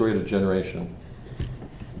 Destroyed a generation.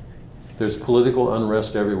 There's political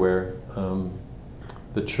unrest everywhere.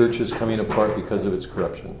 The church is coming apart because of its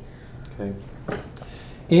corruption. Okay.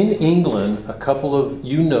 In England, that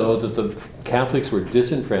the Catholics were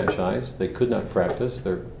disenfranchised. They could not practice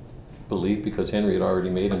their belief because Henry had already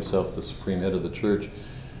made himself the supreme head of the church,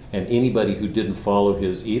 and anybody who didn't follow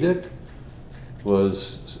his edict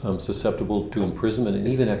was susceptible to imprisonment and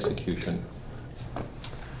even execution.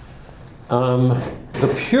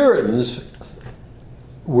 The Puritans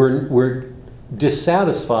were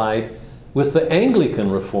dissatisfied with the Anglican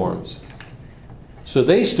reforms. So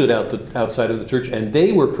they stood outside of the church, and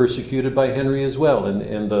they were persecuted by Henry as well,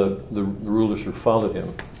 and the rulers who followed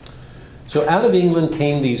him. So out of England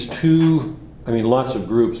came these lots of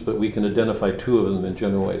groups, but we can identify two of them in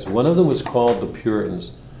general ways. One of them was called the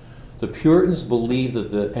Puritans. The Puritans believed that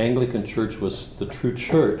the Anglican Church was the true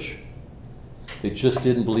church. They just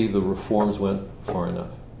didn't believe the reforms went far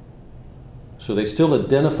enough. So they still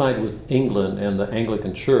identified with England and the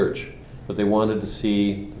Anglican Church, but they wanted to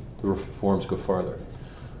see the reforms go farther.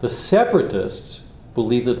 The separatists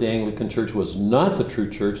believed that the Anglican Church was not the true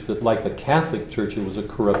church, that like the Catholic Church, it was a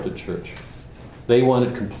corrupted church. They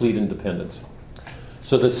wanted complete independence.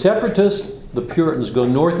 So the separatists, the Puritans, go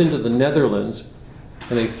north into the Netherlands,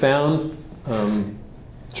 and they found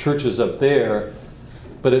churches up there,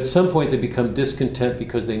 but at some point they become discontent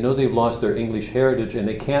because they know they've lost their English heritage and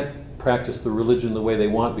they can't practice the religion the way they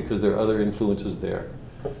want because there are other influences there.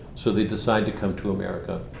 So they decide to come to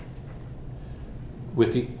America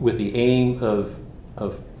with the aim of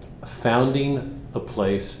founding a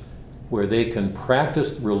place where they can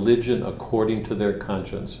practice religion according to their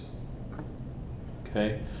conscience.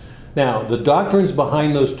 Okay? Now, the doctrines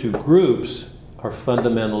behind those two groups are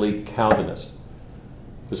fundamentally Calvinist.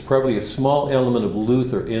 There's probably a small element of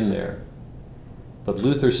Luther in there, but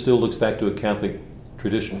Luther still looks back to a Catholic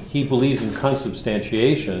tradition. He believes in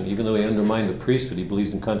consubstantiation, even though he undermined the priesthood, he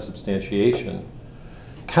believes in consubstantiation.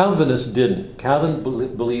 Calvinists didn't. Calvin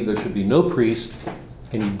believed there should be no priest,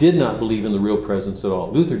 and he did not believe in the real presence at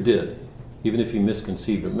all. Luther did, even if he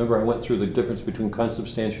misconceived it. Remember, I went through the difference between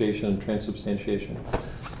consubstantiation and transubstantiation.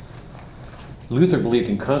 Luther believed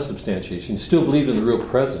in consubstantiation. He still believed in the real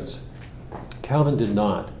presence. Calvin did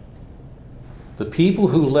not. The people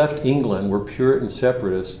who left England were Puritan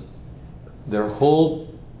separatists. Their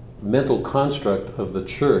whole mental construct of the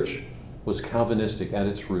church was Calvinistic at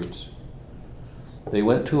its roots. They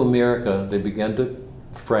went to America, they began to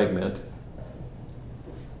fragment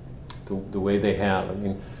the way they have. I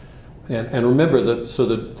mean, and remember that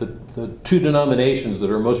the two denominations that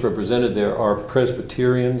are most represented there are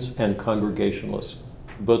Presbyterians and Congregationalists,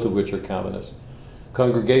 both of which are Calvinists.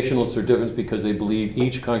 Congregationalists are different because they believe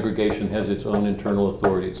each congregation has its own internal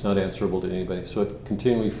authority. It's not answerable to anybody. So it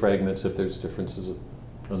continually fragments if there's differences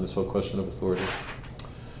on this whole question of authority.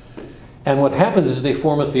 And what happens is they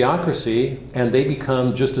form a theocracy and they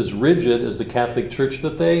become just as rigid as the Catholic Church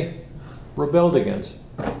that they rebelled against.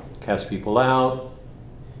 Cast people out,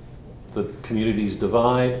 the communities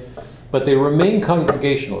divide, but they remain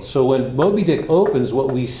congregational. So when Moby Dick opens,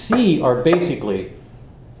 what we see are basically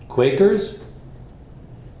Quakers,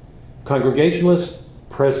 Congregationalists,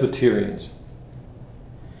 Presbyterians.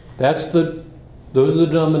 Those are the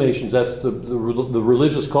denominations. That's the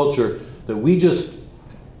religious culture that we just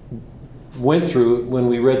went through when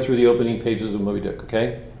we read through the opening pages of Moby Dick.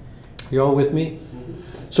 Okay, you all with me?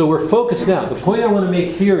 So we're focused now. The point I want to make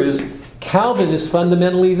here is Calvin is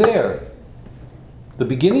fundamentally there. The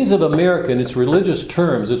beginnings of America in its religious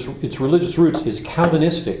terms, its religious roots, is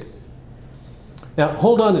Calvinistic. Now,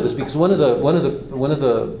 hold on to this, because one of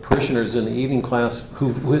the parishioners in the evening class, who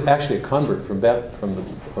was actually a convert from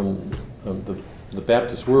the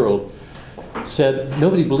Baptist world, said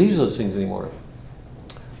nobody believes those things anymore.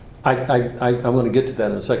 I'm going to get to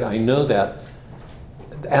that in a second. I know that,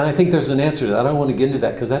 and I think there's an answer to that. I don't want to get into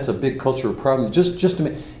that because that's a big cultural problem. Just a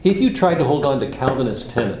minute. If you tried to hold on to Calvinist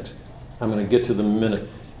tenets, I'm going to get to them in a minute.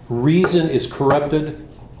 Reason is corrupted.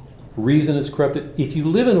 Reason is corrupted. If you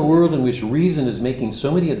live in a world in which reason is making so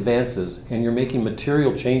many advances and you're making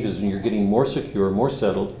material changes and you're getting more secure, more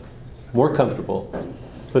settled, more comfortable,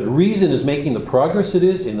 but reason is making the progress it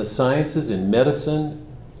is in the sciences, in medicine,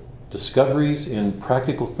 discoveries in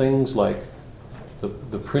practical things like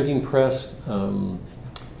the printing press,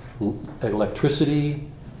 electricity.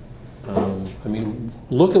 I mean,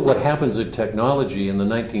 look at what happens in technology in the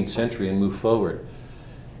 19th century and move forward.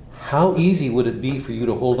 How easy would it be for you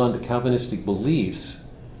to hold on to Calvinistic beliefs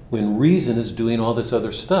when reason is doing all this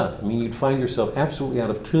other stuff? I mean, you'd find yourself absolutely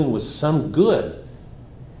out of tune with some good.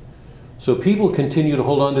 So people continue to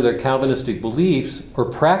hold on to their Calvinistic beliefs or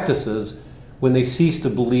practices when they cease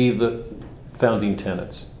to believe the founding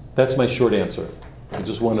tenets. That's my short answer. I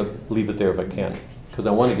just want to leave it there if I can, because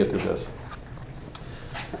I want to get to this.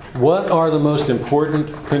 What are the most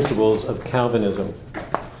important principles of Calvinism?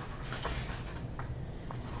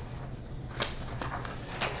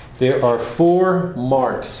 There are 4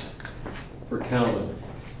 marks for Calvin.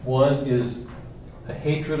 One is a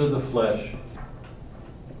hatred of the flesh.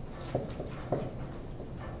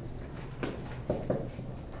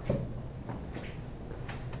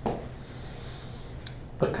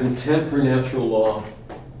 A contempt for natural law.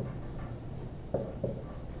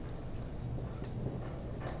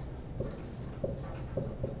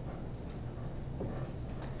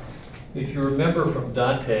 If you remember from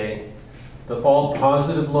Dante, that all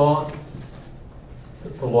positive law,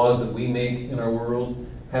 the laws that we make in our world,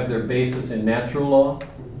 have their basis in natural law.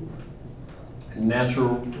 And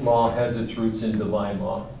natural law has its roots in divine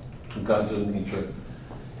law, in God's own nature.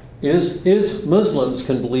 Is Muslims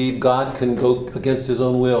can believe God can go against his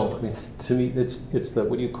own will. I mean, to me, it's the,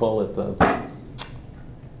 what do you call it, the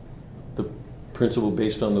principle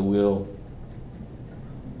based on the will.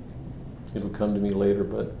 It'll come to me later,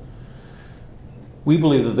 but we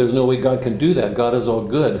believe that there's no way God can do that. God is all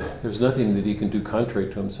good. There's nothing that he can do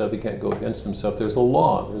contrary to himself. He can't go against himself. There's a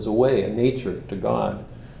law, there's a way, a nature to God.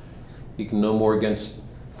 He can no more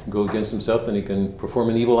go against himself than he can perform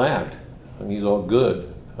an evil act. And he's all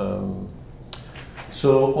good.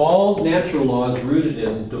 So all natural law is rooted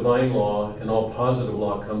in divine law, and all positive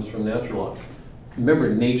law comes from natural law. Remember,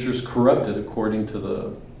 nature's corrupted according to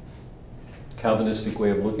the Calvinistic way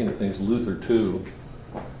of looking at things, Luther too.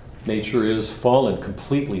 Nature is fallen,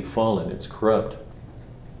 completely fallen. It's corrupt.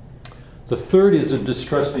 The third is a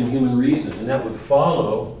distrust in human reason, and that would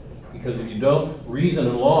follow, because if you don't reason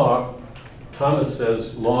in law, Thomas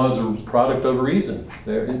says laws are a product of reason.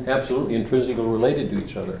 They're absolutely intrinsically related to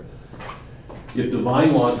each other. If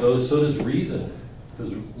divine law goes, so does reason,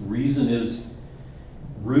 because reason is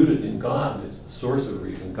rooted in God. It's the source of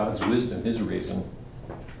reason, God's wisdom, his reason.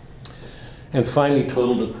 And finally,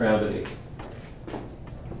 total depravity.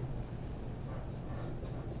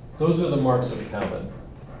 Those are the marks of Calvin.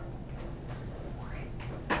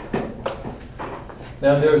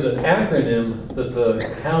 Now there's an acronym that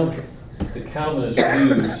the Calvinists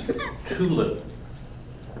use, TULIP,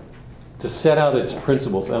 to set out its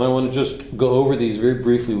principles. And I want to just go over these very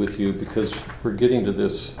briefly with you because we're getting to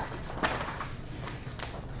this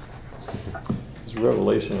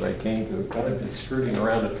revelation that I came to. I've been skirting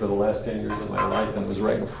around it for the last 10 years of my life, and it was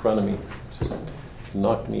right in front of me. It just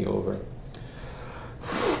knocked me over.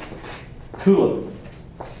 TULIP,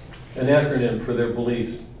 an acronym for their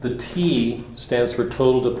beliefs. The T stands for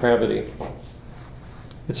total depravity.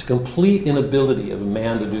 It's a complete inability of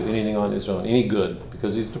man to do anything on his own, any good,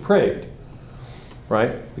 because he's depraved.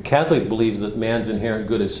 Right? The Catholic believes that man's inherent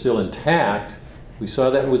good is still intact. We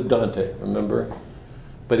saw that with Dante, remember?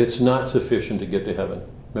 But it's not sufficient to get to heaven.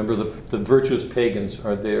 Remember, the virtuous pagans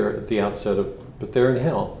are there at the outset but they're in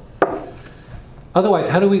hell. Otherwise,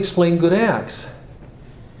 how do we explain good acts?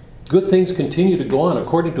 Good things continue to go on.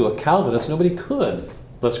 According to a Calvinist, nobody could,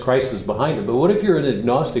 unless Christ is behind it. But what if you're an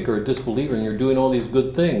agnostic or a disbeliever and you're doing all these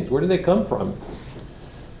good things? Where do they come from?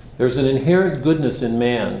 There's an inherent goodness in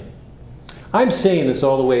man. I'm saying this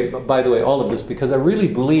all the way, by the way, all of this, because I really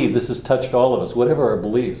believe this has touched all of us, whatever our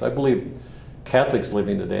beliefs. I believe Catholics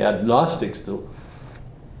living today, agnostics, to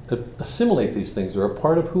assimilate these things. They're a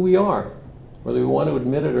part of who we are. Whether we want to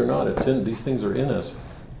admit it or not, these things are in us.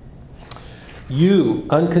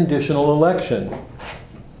 Unconditional election.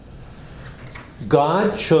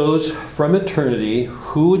 God chose from eternity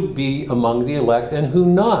who would be among the elect and who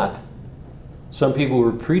not. Some people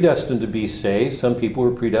were predestined to be saved. Some people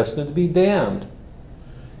were predestined to be damned.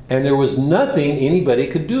 And there was nothing anybody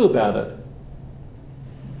could do about it.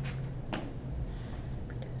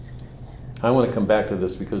 I want to come back to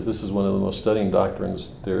this because this is one of the most studying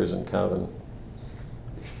doctrines there is in Calvin.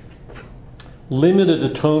 Limited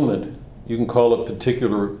atonement. You can call it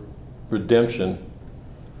particular redemption.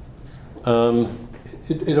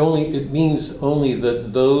 It means only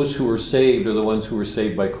that those who are saved are the ones who are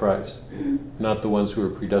saved by Christ, not the ones who are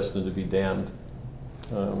predestined to be damned.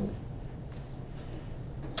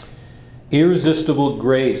 Irresistible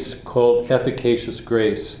grace, called efficacious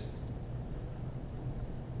grace.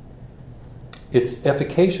 It's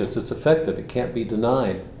efficacious, it's effective, it can't be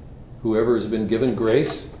denied. Whoever has been given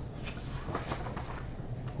grace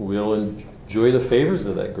will enjoy the favors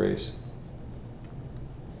of that grace.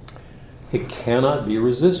 It cannot be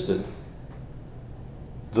resisted.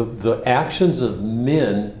 The actions of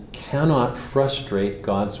men cannot frustrate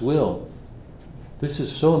God's will. This is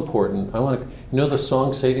so important. You know the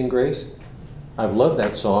song Saving Grace? I've loved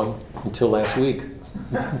that song until last week.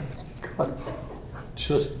 God,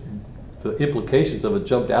 just the implications of it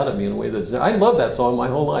jumped out at me in a way I love that song my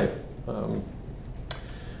whole life.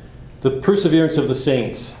 The perseverance of the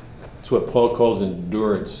saints. That's what Paul calls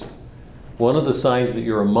endurance. One of the signs that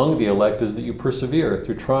you're among the elect is that you persevere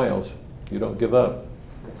through trials. You don't give up.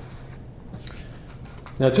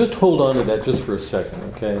 Now just hold on to that just for a second,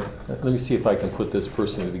 okay? Let me see if I can put this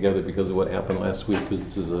personally together because of what happened last week, because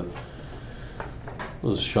this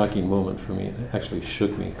was a shocking moment for me. It actually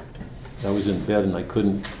shook me. I was in bed and I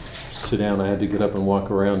couldn't sit down. I had to get up and walk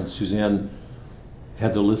around, and Suzanne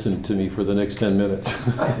had to listen to me for the next 10 minutes.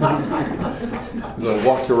 As I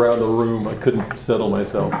walked around the room, I couldn't settle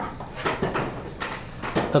myself.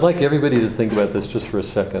 I'd like everybody to think about this just for a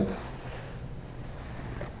second.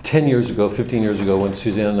 10 years ago, 15 years ago, when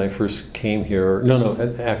Suzanne and I first came here,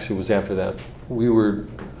 actually it was after that,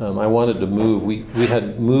 I wanted to move. We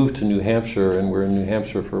had moved to New Hampshire, and we're in New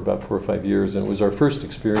Hampshire for about 4 or 5 years, and it was our first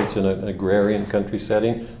experience in an agrarian country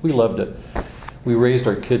setting. We loved it. We raised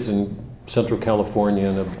our kids in Central California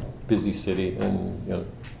in a busy city, and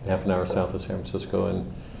half an hour south of San Francisco,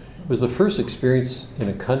 and it was the first experience in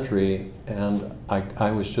a country, and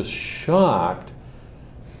I was just shocked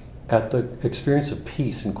at the experience of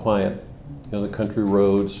peace and quiet. The country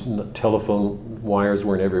roads, telephone wires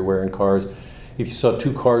weren't everywhere, and cars. If you saw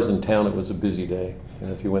 2 cars in town, it was a busy day.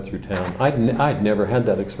 If you went through town, I'd never had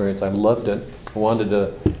that experience. I loved it. I wanted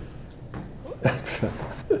to.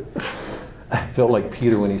 I felt like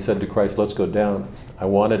Peter when he said to Christ, "Let's go down." I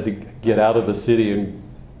wanted to get out of the city and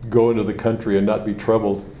go into the country and not be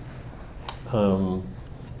troubled.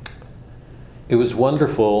 It was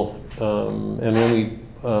wonderful, and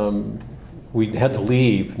when we had to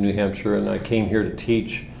leave New Hampshire, and I came here to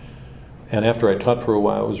teach. And after I taught for a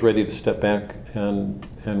while, I was ready to step back, and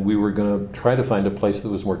we were going to try to find a place that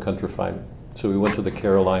was more countrified. So we went to the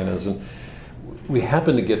Carolinas, and we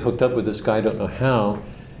happened to get hooked up with this guy, I don't know how,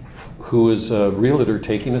 who was a realtor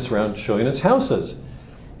taking us around showing us houses.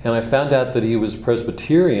 And I found out that he was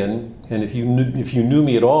Presbyterian, and if you knew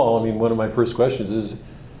me at all, one of my first questions is,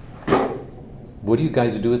 what do you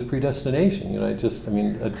guys do with predestination?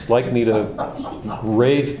 It's like me to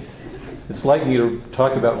it's like me to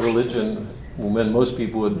talk about religion when most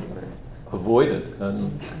people would avoid it.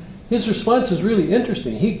 And his response is really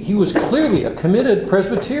interesting. He was clearly a committed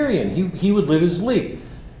Presbyterian. He would live his belief.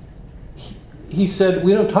 He said,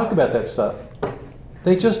 we don't talk about that stuff.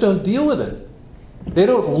 They just don't deal with it. They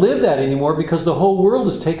don't live that anymore because the whole world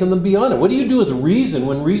has taken them beyond it. What do you do with reason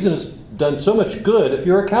when reason has done so much good if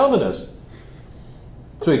you're a Calvinist?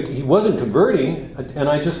 So he wasn't converting, and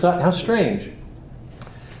I just thought, how strange.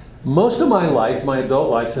 Most of my life, my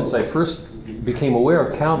adult life, since I first became aware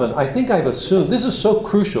of Calvin, I think I've assumed, this is so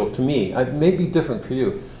crucial to me, it may be different for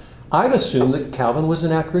you, I've assumed that Calvin was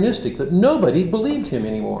anachronistic, that nobody believed him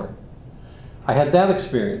anymore. I had that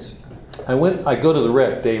experience. I go to the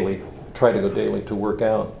rec daily, try to go daily to work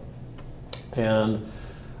out, and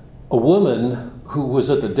a woman who was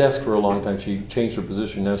at the desk for a long time, she changed her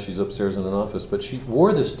position, now she's upstairs in an office, but she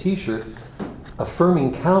wore this t-shirt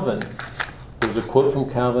affirming Calvin. There's a quote from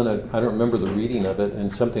Calvin, I don't remember the reading of it,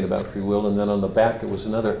 and something about free will, and then on the back it was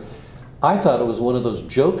another. I thought it was one of those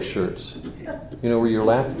joke shirts, where you're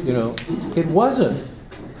laughing, It wasn't.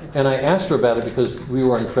 And I asked her about it because we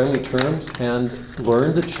were on friendly terms, and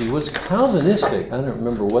learned that she was Calvinistic. I don't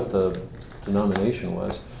remember what the denomination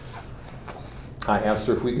was. I asked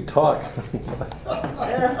her if we could talk.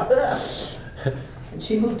 And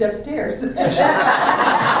she moved upstairs. What does that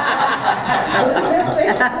say?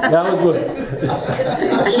 That was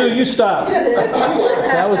Sue, you stop.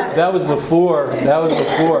 That was before.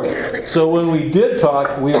 So when we did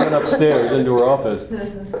talk, we went upstairs into her office.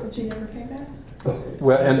 But she never came back?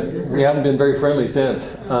 Well, and we haven't been very friendly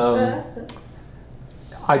since. I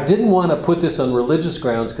didn't want to put this on religious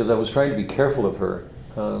grounds because I was trying to be careful of her.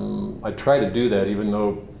 I try to do that, even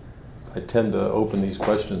though I tend to open these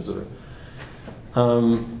questions.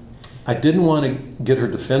 I didn't want to get her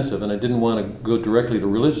defensive, and I didn't want to go directly to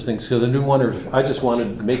religious things, because I just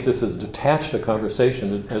wanted to make this as detached a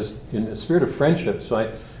conversation, as in a spirit of friendship. So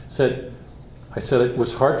I said it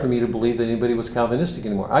was hard for me to believe that anybody was Calvinistic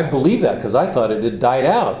anymore. I believe that because I thought it had died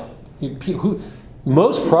out.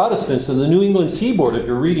 Most Protestants in the New England seaboard, if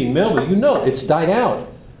you're reading Moby, it's died out.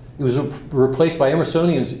 It was replaced by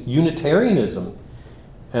Emersonian's Unitarianism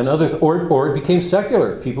and others, or it became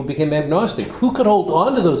secular. People became agnostic. Who could hold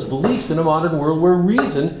on to those beliefs in a modern world where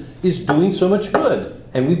reason is doing so much good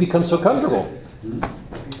and we become so comfortable?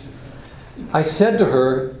 I said to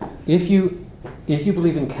her, if you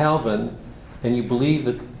believe in Calvin and you believe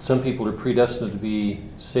that some people are predestined to be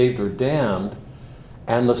saved or damned,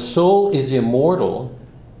 and the soul is immortal,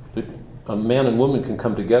 that a man and woman can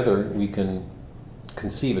come together, we can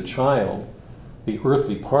conceive a child, the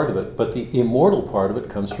earthly part of it, but the immortal part of it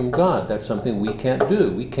comes from God. That's something we can't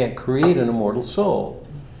do. We can't create an immortal soul.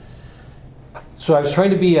 So I was trying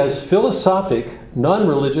to be as philosophic,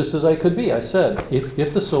 non-religious as I could be. I said,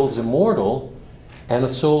 if the soul's immortal and a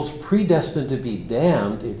soul's predestined to be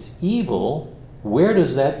damned, it's evil, where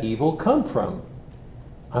does that evil come from?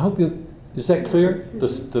 I hope is that clear?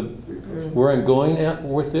 Where I'm going at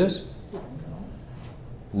with this?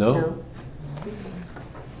 No?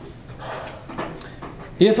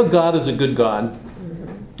 If a God is a good God,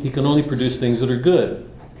 he can only produce things that are good.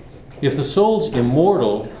 If the soul's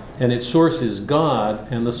immortal and its source is God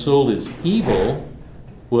and the soul is evil,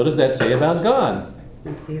 what does that say about God?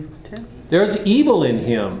 It's evil too. There's evil in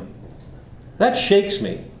him. That shakes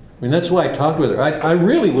me. I mean, that's why I talked with her. I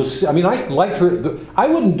really was, I mean, I liked her. I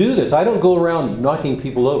wouldn't do this. I don't go around knocking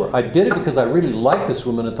people over. I did it because I really liked this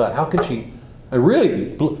woman and thought, how can she,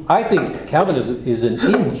 I think Calvinism is an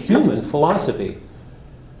inhuman philosophy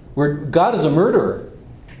where God is a murderer.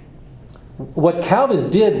 What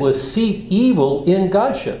Calvin did was seat evil in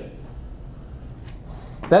Godship.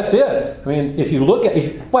 That's it. I mean, if you look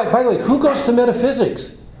at, by the way, who goes to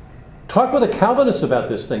metaphysics? Talk with a Calvinist about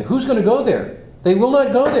this thing. Who's going to go there? They will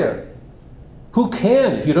not go there. Who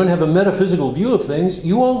can? If you don't have a metaphysical view of things,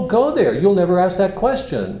 you won't go there. You'll never ask that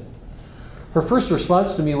question. Her first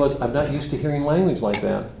response to me was, I'm not used to hearing language like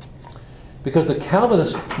that. Because the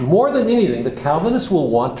Calvinists, more than anything, the Calvinists will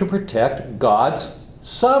want to protect God's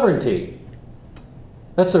sovereignty.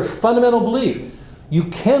 That's their fundamental belief. You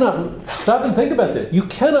cannot, stop and think about this, you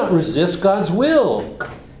cannot resist God's will.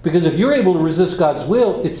 Because if you're able to resist God's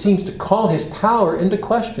will, it seems to call His power into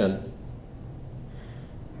question.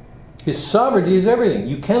 His sovereignty is everything.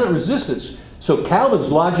 You cannot resist it. So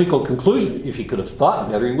Calvin's logical conclusion, if he could have thought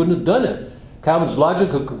better, he wouldn't have done it. Calvin's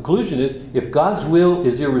logical conclusion is, if God's will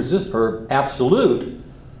is irresistible or absolute,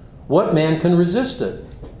 what man can resist it?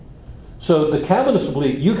 So the Calvinists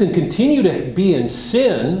believe you can continue to be in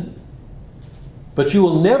sin, but you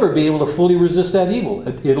will never be able to fully resist that evil.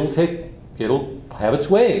 It'll have its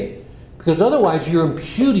way. Because otherwise you're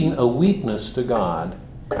imputing a weakness to God.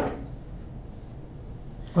 I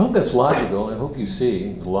hope that's logical. I hope you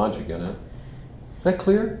see the logic in it. Is that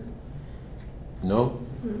clear? No?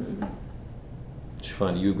 It's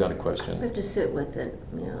fine. You've got a question. We have to sit with it.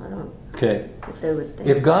 Yeah, I don't. Okay. If they would think.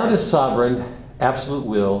 If God is sovereign, absolute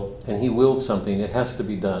will, and He wills something, it has to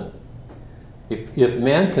be done. If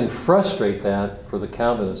man can frustrate that, for the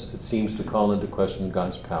Calvinists, it seems to call into question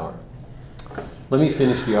God's power. Let me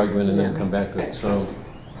finish the argument and then come back to it.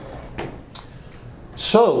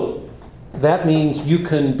 So that means you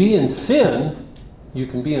can be in sin,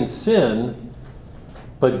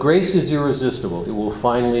 but grace is irresistible. It will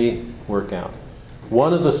finally work out.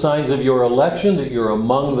 One of the signs of your election, that you're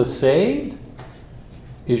among the saved,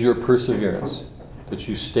 is your perseverance, that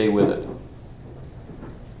you stay with it.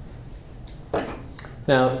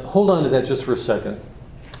 Now, hold on to that just for a second.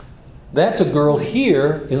 That's a girl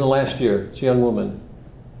here in the last year. It's a young woman.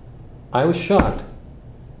 I was shocked.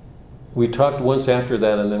 We talked once after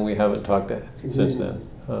that, and then we haven't talked since then.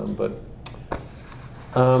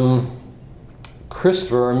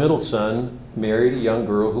 Christopher, our middle son, married a young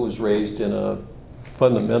girl who was raised in a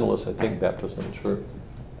fundamentalist, I think, Baptist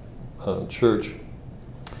church.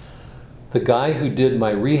 The guy who did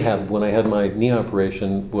my rehab when I had my knee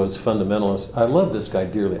operation was fundamentalist. I love this guy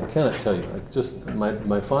dearly. I cannot tell you.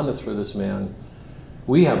 My fondness for this man.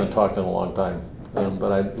 We haven't talked in a long time,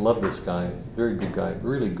 but I love this guy. Very good guy.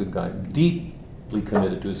 Really good guy. Deeply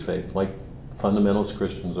committed to his faith, like fundamentalist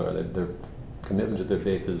Christians are. Their commitment to their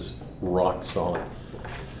faith is rock solid.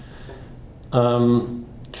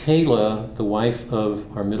 Kayla, the wife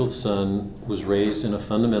of our middle son, was raised in a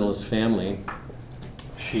fundamentalist family.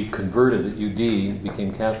 She converted at UD,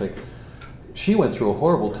 became Catholic. She went through a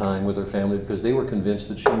horrible time with her family because they were convinced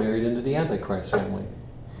that she married into the Antichrist family.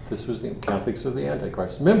 This was the Catholics of the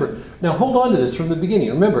Antichrist. Remember, now hold on to this from the beginning.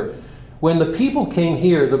 Remember, when the people came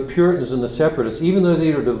here, the Puritans and the Separatists, even though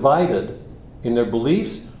they were divided in their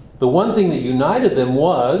beliefs, the one thing that united them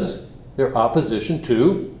was their opposition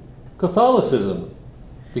to Catholicism,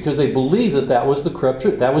 because they believed that that was the corrupt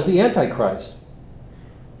truth, that was the Antichrist.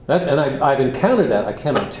 I've encountered that. I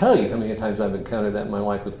cannot tell you how many times I've encountered that in my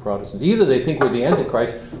life with Protestants. Either they think we're the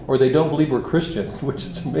Antichrist, or they don't believe we're Christian, which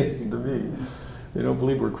is amazing to me. They don't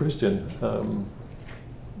believe we're Christian. But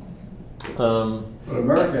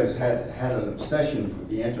America has had an obsession with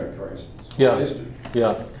the Antichrist. Yeah. History.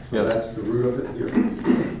 Yeah. So that's the root of it here.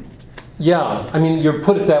 Yeah, I mean, you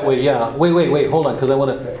put it that way, yeah. Wait, hold on, because I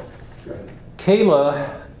want to... Okay. Go ahead.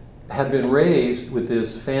 Kayla had been raised with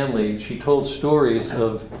this family. She told stories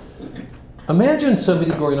of... Imagine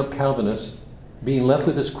somebody growing up Calvinist being left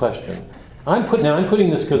with this question. I'm putting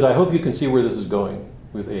this because I hope you can see where this is going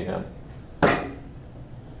with Ahab.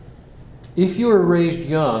 If you were raised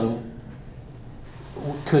young,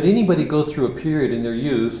 could anybody go through a period in their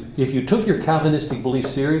youth, if you took your Calvinistic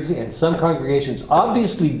beliefs seriously, and some congregations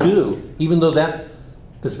obviously do, even though that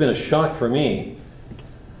has been a shock for me,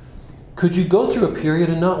 could you go through a period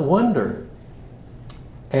and not wonder?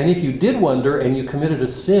 And if you did wonder and you committed a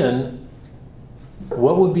sin,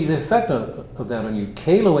 what would be the effect of that on you?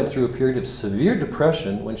 Kayla went through a period of severe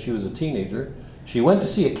depression when she was a teenager. She went to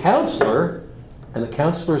see a counselor, and the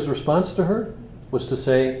counselor's response to her was to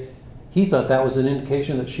say, he thought that was an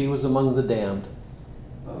indication that she was among the damned.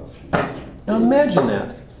 Now imagine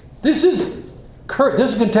that. This is current.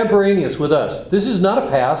 This is contemporaneous with us. This is not a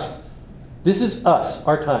past. This is us,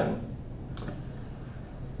 our time.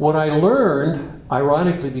 What I learned,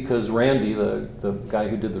 ironically, because Randy, the guy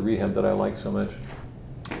who did the rehab that I like so much,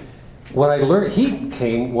 what I learned, he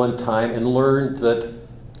came one time and learned that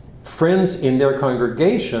friends in their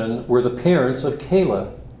congregation were the parents of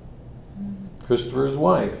Kayla, Christopher's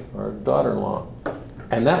wife, our daughter-in-law.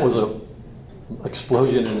 And that was a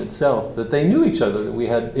explosion in itself, that they knew each other, that we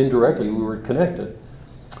had indirectly, we were connected.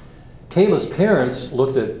 Kayla's parents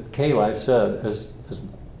looked at Kayla, I said, as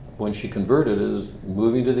when she converted, as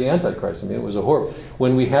moving to the Antichrist. I mean, it was a horror.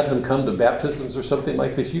 When we had them come to baptisms or something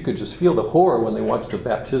like this, you could just feel the horror when they watched the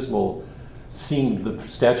baptismal scene, the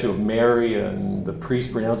statue of Mary and the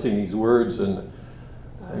priest pronouncing these words. And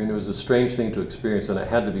I mean, it was a strange thing to experience, and it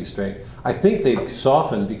had to be strange. I think they've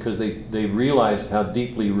softened because they realized how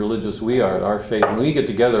deeply religious we are, our faith. When we get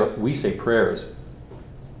together, we say prayers.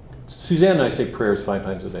 Suzanne and I say prayers 5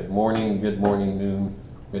 times a day, morning, mid-morning, noon,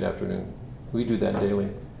 mid-afternoon. We do that daily.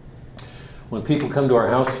 When people come to our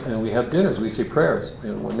house and we have dinners, we say prayers.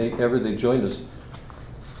 You know, whenever they joined us,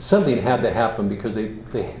 something had to happen because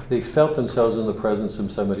they felt themselves in the presence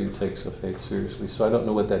of somebody who takes the faith seriously. So I don't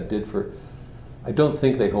know what that did for. I don't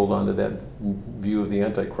think they hold on to that view of the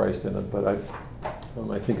Antichrist in it, but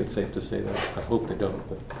I think it's safe to say that. I hope they don't.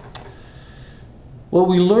 But what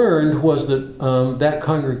we learned was that that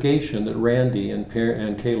congregation that Randy and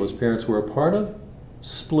Kayla's parents were a part of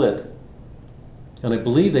split. And I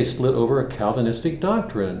believe they split over a Calvinistic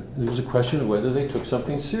doctrine. It was a question of whether they took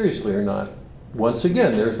something seriously or not. Once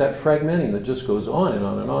again, there's that fragmenting that just goes on and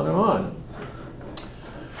on and on and on.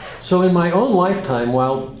 So in my own lifetime,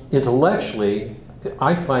 while intellectually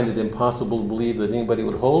I find it impossible to believe that anybody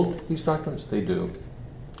would hold these doctrines, they do.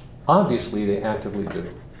 Obviously, they actively do.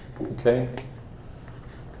 Okay?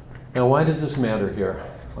 Now, why does this matter here?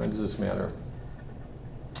 Why does this matter?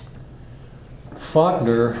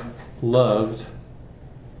 Faulkner loved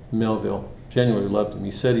Melville, genuinely loved him.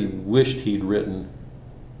 He said he wished he'd written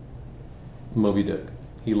Moby Dick.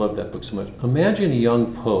 He loved that book so much. Imagine a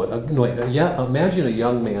young poet, imagine a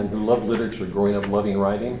young man who loved literature, growing up loving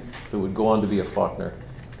writing, that would go on to be a Faulkner,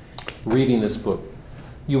 reading this book.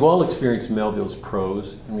 You've all experienced Melville's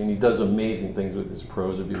prose. I mean, he does amazing things with his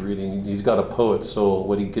prose if you're reading. He's got a poet's soul.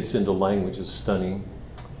 What he gets into language is stunning.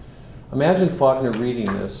 Imagine Faulkner reading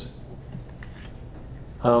this.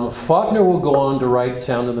 Faulkner will go on to write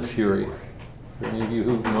Sound and the Fury, for any of you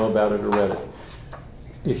who know about it or read it.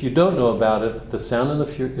 If you don't know about it, the Sound and the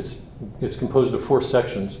Fury, it's composed of 4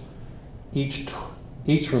 sections, each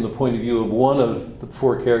from the point of view of one of the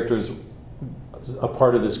 4 characters, a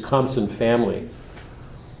part of this Compson family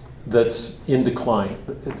that's in decline.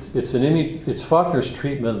 It's an image. It's Faulkner's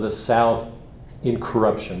treatment of the South in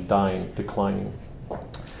corruption, dying, declining,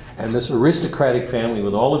 and this aristocratic family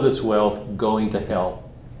with all of this wealth going to hell.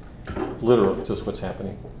 Literally, just what's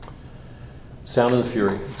happening. Sound of the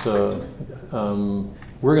Fury. It's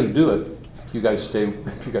we're going to do it if you guys stay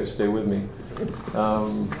with me.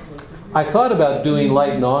 I thought about doing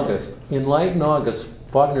Light in August. In Light in August,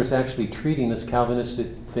 Faulkner's actually treating this Calvinistic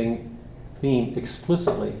theme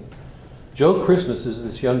explicitly. Joe Christmas is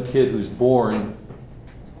this young kid who's born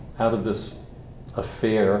out of this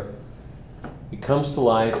affair. He comes to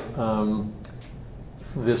life.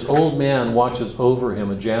 This old man watches over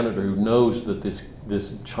him, a janitor who knows that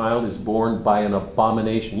this child is born by an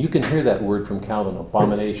abomination. You can hear that word from Calvin: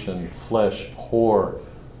 abomination, flesh, whore,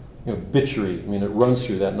 bitchery. I mean, it runs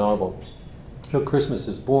through that novel. Joe Christmas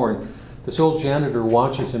is born. This old janitor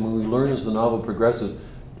watches him, and we learn as the novel progresses,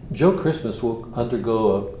 Joe Christmas will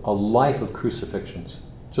undergo a life of crucifixions.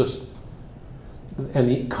 And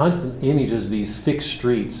the constant image is these fixed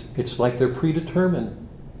streets. It's like they're predetermined,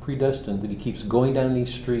 predestined, that he keeps going down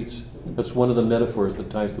these streets. That's one of the metaphors that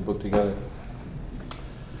ties the book together.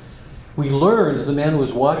 We learned that the man who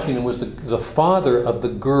was watching him was the father of the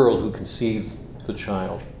girl who conceived the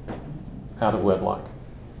child out of wedlock.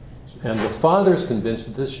 And the father's convinced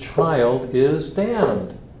that this child is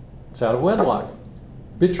damned. It's out of wedlock.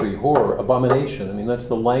 Bitchery, horror, abomination. I mean, that's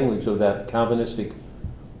the language of that Calvinistic,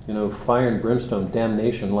 fire and brimstone,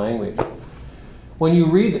 damnation language. When you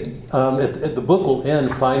read, the book will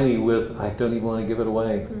end finally with, I don't even want to give it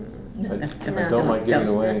away. I don't like giving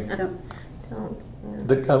it away.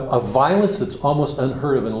 A violence that's almost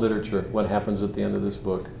unheard of in literature, what happens at the end of this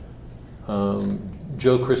book.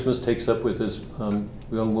 Joe Christmas takes up with his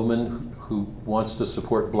young woman who wants to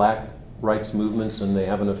support black rights movements, and they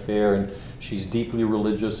have an affair, and she's deeply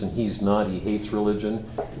religious and he's not. He hates religion.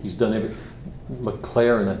 He's done everything.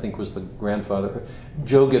 McLaren, I think, was the grandfather.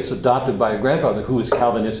 Joe gets adopted by a grandfather who is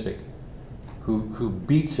Calvinistic. who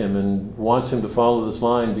beats him and wants him to follow this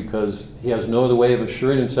line because he has no other way of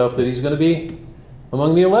assuring himself that he's going to be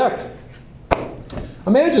among the elect.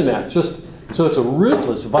 Imagine that. Just so it's a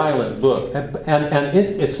ruthless, violent book, and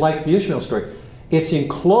it's like the Ishmael story. It's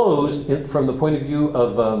enclosed from the point of view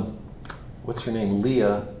of what's her name,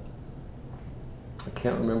 Leah. I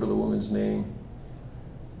can't remember the woman's name.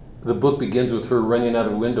 The book begins with her running out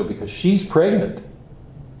of a window because she's pregnant,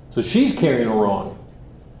 so she's carrying her wrong.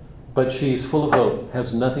 But she's full of hope,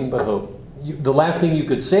 has nothing but hope. The last thing you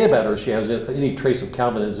could say about her, she has any trace of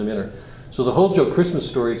Calvinism in her. So the whole Joe Christmas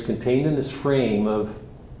story is contained in this frame of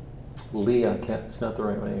Leah, it's not the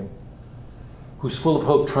right name, who's full of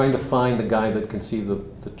hope, trying to find the guy that conceived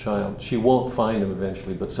the child. She won't find him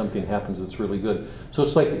eventually, but something happens that's really good. So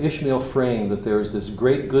it's like the Ishmael frame, that there's this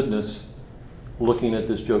great goodness looking at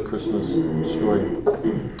this Joe Christmas story.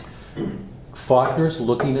 Faulkner's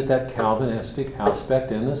looking at that Calvinistic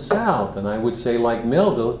aspect in the South, and I would say, like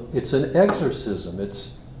Melville, it's an exorcism. It's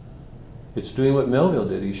doing what Melville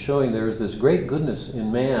did. He's showing there's this great goodness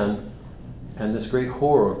in man and this great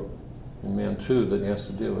horror in man too that he has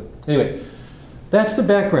to deal with. Anyway, that's the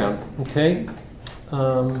background, okay?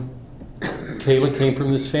 Kayla came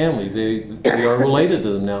from this family. They are related to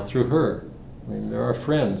them now through her. I mean, they're our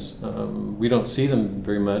friends. We don't see them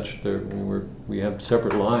very much. We have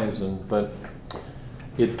separate lives, but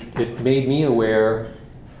it made me aware.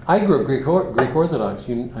 I grew up Greek Orthodox.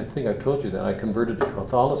 I think I've told you that. I converted to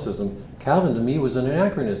Catholicism. Calvin to me was an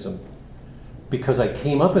anachronism because I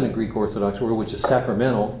came up in a Greek Orthodox world, which is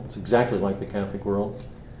sacramental. It's exactly like the Catholic world,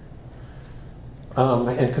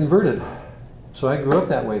 and converted. So I grew up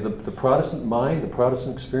that way. The Protestant mind, the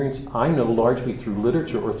Protestant experience, I know largely through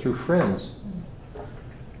literature or through friends.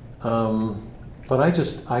 But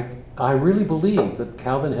I really believe that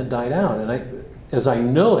Calvin had died out, and as I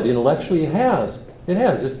know it intellectually, it has. It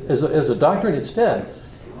has. As a doctrine, it's dead.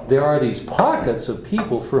 There are these pockets of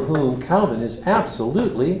people for whom Calvin is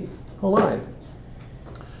absolutely alive.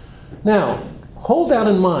 Now, hold that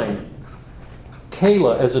in mind.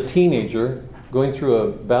 Kayla, as a teenager, going through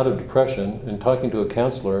a bout of depression and talking to a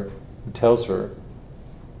counselor who tells her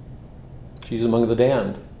she's among the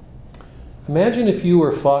damned. Imagine if you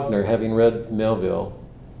were Faulkner, having read Melville,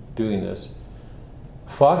 doing this.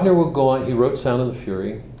 Faulkner will go on, he wrote Sound and the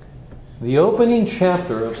Fury. The opening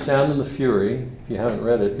chapter of Sound and the Fury, if you haven't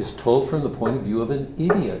read it, is told from the point of view of an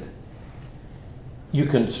idiot. You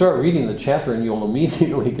can start reading the chapter and you'll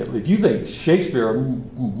immediately get, if you think Shakespeare or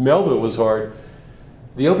Melville was hard,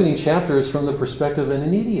 the opening chapter is from the perspective of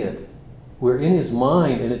an idiot. We're in his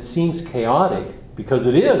mind, and it seems chaotic, because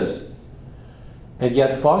it is. And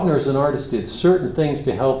yet Faulkner, as an artist, did certain things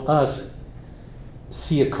to help us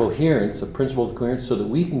see a coherence, a principle of coherence, so that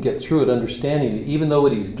we can get through it understanding that even though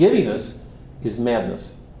what he's giving us is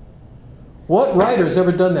madness. What writer has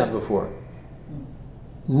ever done that before?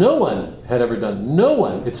 No one had ever done. No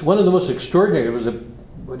one. It's one of the most extraordinary. It was one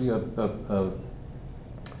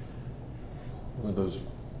of those,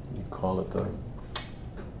 you call it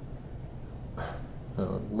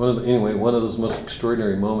one of those most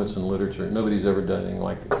extraordinary moments in literature. Nobody's ever done anything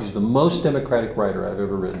like it. He's the most democratic writer I've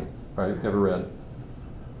ever read.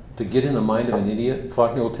 To get in the mind of an idiot,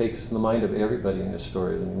 Faulkner will take us in the mind of everybody in his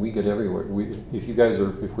stories. I mean, we get everywhere.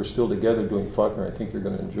 If we're still together doing Faulkner, I think you're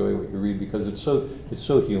going to enjoy what you read because it's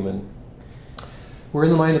so human. We're in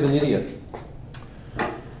the mind of an idiot.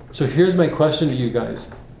 So here's my question to you guys.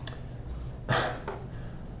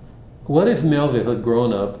 What if Melville had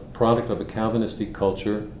grown up, product of a Calvinistic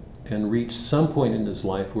culture, and reached some point in his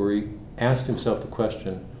life where he asked himself the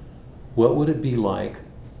question, what would it be like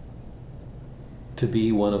to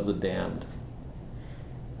be one of the damned?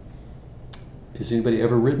 Has anybody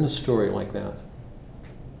ever written a story like that?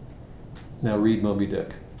 Now read Moby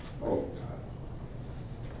Dick. Oh.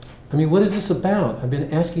 I mean, what is this about? I've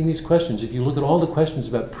been asking these questions. If you look at all the questions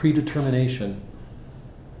about predetermination,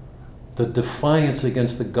 the defiance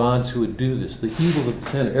against the gods who would do this, the evil at the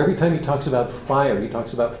center. Every time he talks about fire, he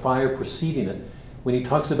talks about fire preceding it. When he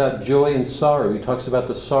talks about joy and sorrow, he talks about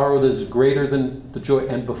the sorrow that is greater than the joy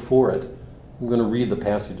and before it. I'm going to read the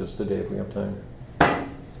passages today if we have time.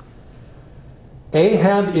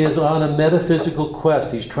 Ahab is on a metaphysical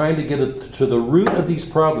quest. He's trying to get to the root of these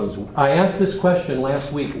problems. I asked this question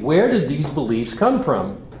last week. Where did these beliefs come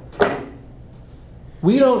from?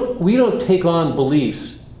 We don't take on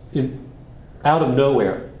beliefs out of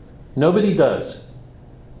nowhere. Nobody does.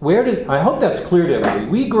 I hope that's clear to everybody.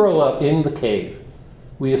 We grow up in the cave.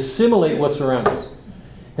 We assimilate what's around us.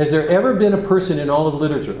 Has there ever been a person in all of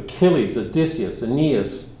literature, Achilles, Odysseus,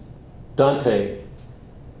 Aeneas, Dante,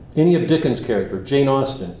 any of Dickens' character, Jane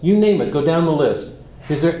Austen, you name it, go down the list.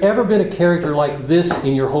 Has there ever been a character like this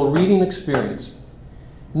in your whole reading experience?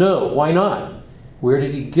 No. Why not? Where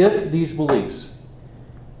did he get these beliefs?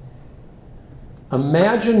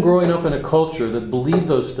 Imagine growing up in a culture that believed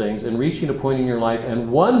those things and reaching a point in your life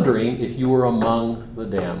and wondering if you were among the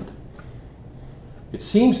damned. It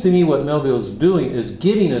seems to me what Melville is doing is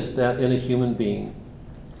giving us that in a human being.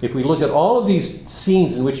 If we look at all of these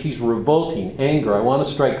scenes in which he's revolting, anger, I want to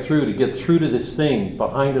strike through to get through to this thing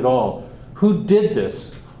behind it all. Who did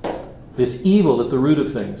this? This evil at the root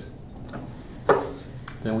of things.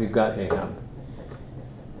 Then we've got Ahab.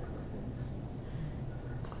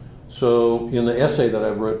 So in the essay that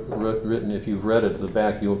I've written, if you've read it at the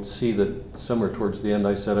back, you'll see that somewhere towards the end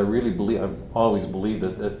I said I've always believed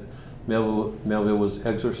that Melville was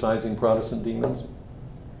exorcising Protestant demons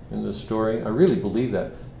in this story. I really believe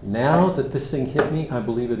that. Now that this thing hit me, I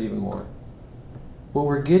believe it even more. What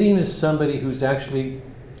we're getting is somebody who's actually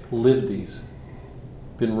lived these,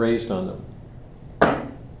 been raised on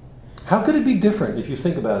them. How could it be different if you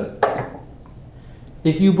think about it?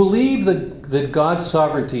 If you believe that God's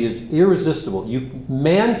sovereignty is irresistible,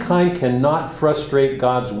 mankind cannot frustrate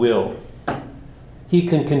God's will. He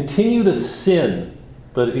can continue to sin,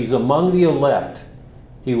 but if he's among the elect,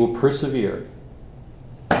 he will persevere.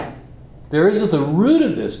 There is at the root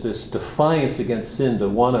of this defiance against sin to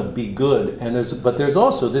want to be good, but there's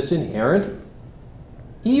also this inherent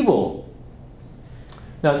evil.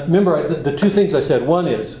 Now, remember the two things I said. One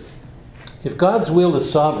is, if God's will is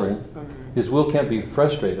sovereign, his will can't be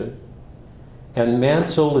frustrated, and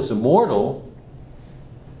man's soul is immortal,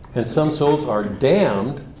 and some souls are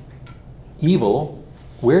damned, evil.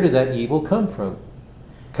 Where did that evil come from?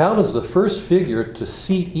 Calvin's the first figure to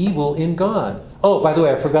seat evil in God. Oh, by the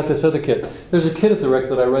way, I forgot this other kid. There's a kid at the rec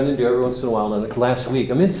that I run into every once in a while, and last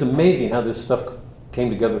week, I mean, it's amazing how this stuff came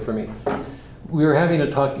together for me. We were having a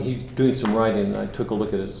talk, he's doing some writing, and I took a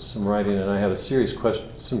look at some writing, and I had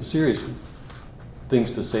some serious things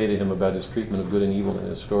to say to him about his treatment of good and evil in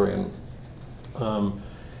his story. And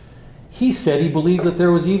he said he believed that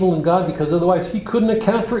there was evil in God because otherwise he couldn't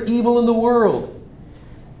account for evil in the world.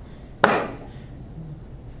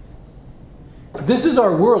 This is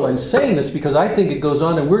our world. I'm saying this because I think it goes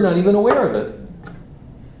on and we're not even aware of it.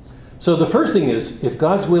 So the first thing is, if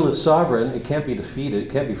God's will is sovereign, it can't be defeated, it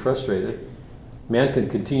can't be frustrated. Man can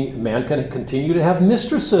continue to have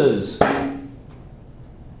mistresses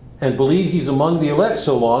and believe he's among the elect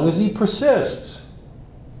so long as he persists.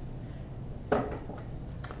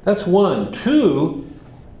 That's one. Two,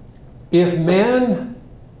 if man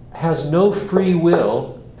has no free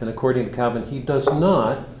will, and according to Calvin he does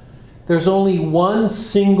not, there's only one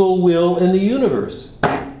single will in the universe.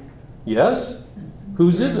 Yes?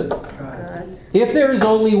 Whose is it? God. If there is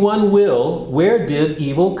only one will, where did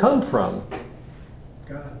evil come from?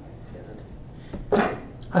 God.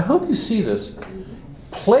 I hope you see this.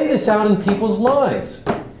 Play this out in people's lives.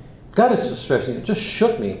 God, it's distressing. It just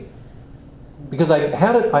shook me. Because I've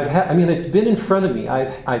had it, it's been in front of me.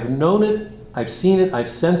 I've known it, I've seen it, I've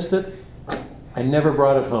sensed it. I never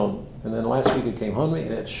brought it home. And then last week it came home to me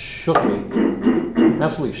and it shook me.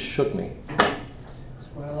 Absolutely shook me.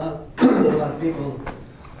 Well, a lot of people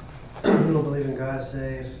who don't believe in God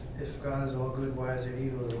say, if God is all good, why is there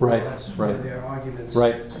evil? Right, That's right. one of their arguments.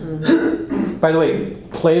 Right. By the way,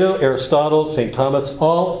 Plato, Aristotle, St. Thomas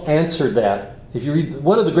all answered that. If you read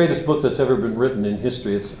one of the greatest books that's ever been written in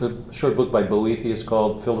history, it's a short book by Boethius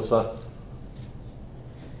called Philosoph.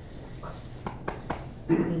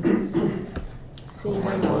 See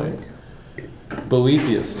my mind.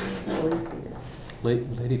 Boethius. Boethius.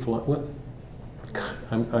 Lady What? God,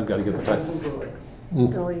 I've got to get the title.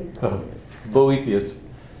 Boethius. Boethius.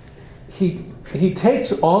 He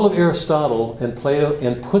takes all of Aristotle and Plato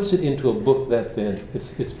and puts it into a book that thin.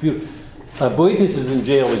 It's beautiful. Boethius is in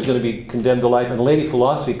jail. He's going to be condemned to life. And Lady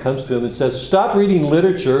Philosophy comes to him and says, stop reading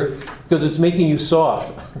literature because it's making you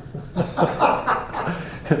soft.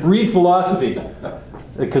 Read philosophy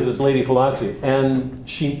because it's Lady Philosophy. And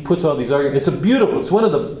she puts all these arguments. It's one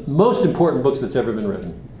of the most important books that's ever been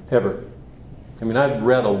written, ever. I mean, I've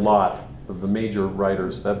read a lot of the major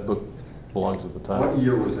writers. That book belongs at the top. What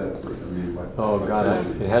year was that?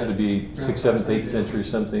 What It had to be 6th, 7th, 8th century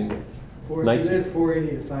something.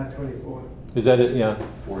 480 to 524. Is that it? Yeah.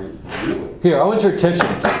 Really? Here, I want your attention.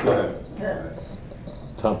 Go ahead.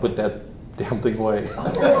 Tom, put that damn thing away.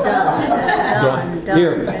 Done.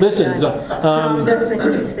 Here, listen.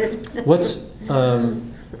 What's?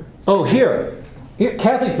 Here,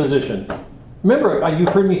 Catholic position. Remember, you've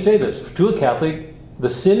heard me say this. To a Catholic,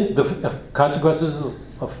 the consequences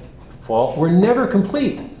of fault were never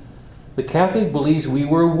complete. The Catholic believes we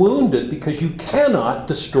were wounded because you cannot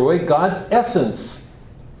destroy God's essence.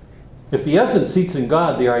 If the essence seats in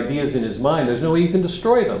God, the ideas in his mind, there's no way you can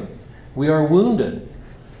destroy them. We are wounded.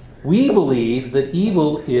 We believe that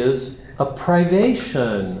evil is a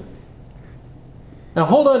privation. Now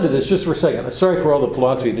hold on to this just for a second. I'm sorry for all the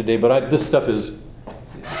philosophy today, but this stuff is,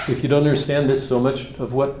 if you don't understand this, so much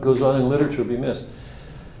of what goes on in literature will be missed.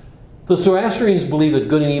 The Zoroastrians believe that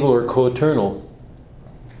good and evil are co-eternal.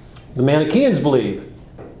 The Manichaeans believe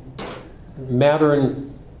matter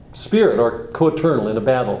and spirit are co-eternal in a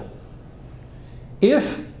battle.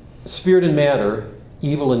 If spirit and matter,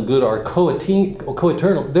 evil and good, are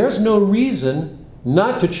co-eternal, there's no reason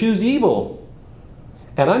not to choose evil.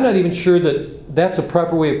 And I'm not even sure that that's a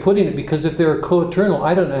proper way of putting it, because if they're co-eternal,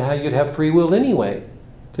 I don't know how you'd have free will anyway.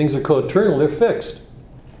 If things are co-eternal, they're fixed.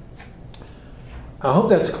 I hope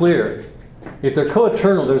that's clear. If they're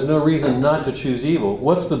co-eternal, there's no reason not to choose evil.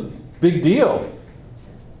 What's the big deal?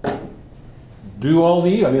 Do all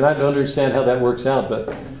the evil. I mean, I don't understand how that works out,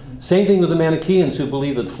 but same thing with the Manichaeans, who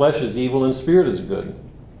believe that flesh is evil and spirit is good.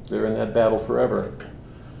 They're in that battle forever.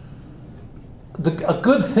 A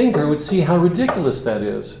good thinker would see how ridiculous that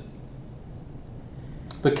is.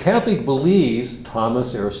 The Catholic believes,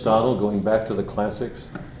 Thomas, Aristotle, going back to the classics,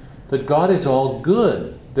 that God is all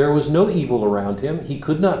good. There was no evil around him. He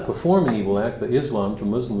could not perform an evil act. The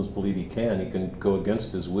Muslims believe he can. He can go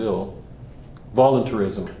against his will.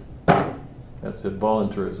 Voluntarism. That's it,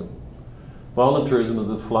 voluntarism. Voluntarism is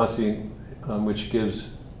the philosophy which gives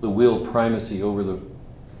the will primacy over the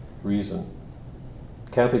reason.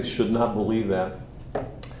 Catholics should not believe that.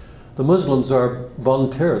 The Muslims are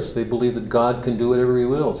voluntarists. They believe that God can do whatever he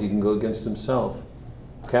wills. He can go against himself.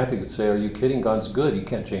 Catholic would say, are you kidding? God's good. He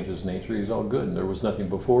can't change his nature. He's all good. And there was nothing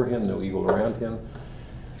before him, no evil around him.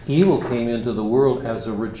 Evil came into the world as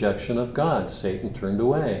a rejection of God. Satan turned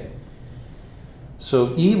away.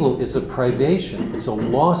 So evil is a privation. It's a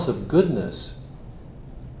loss of goodness.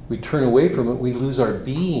 We turn away from it, we lose our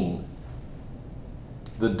being.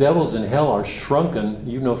 The devils in hell are shrunken,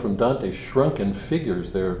 you know from Dante, shrunken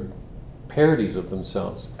figures. They're parodies of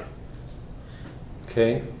themselves.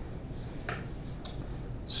 Okay?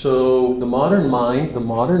 So the modern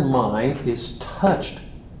mind is touched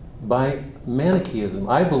by Manichaeism.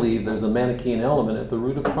 I believe there's a Manichaean element at the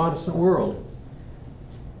root of Protestant world.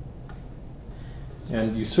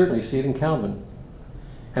 And you certainly see it in Calvin.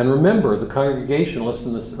 And remember, the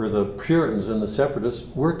Congregationalists or the Puritans and the Separatists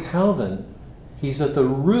were Calvin. He's at the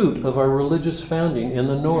root of our religious founding in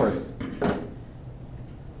the North.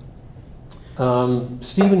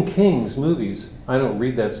 Stephen King's movies. I don't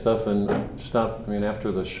read that stuff and stop,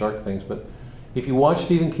 after the shark things, but if you watch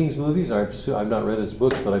Stephen King's movies, I've not read his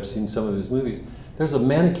books, but I've seen some of his movies, there's a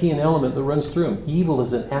Manichaean element that runs through him. Evil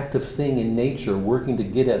is an active thing in nature working to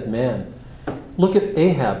get at man. Look at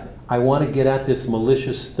Ahab. I want to get at this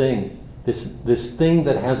malicious thing, this thing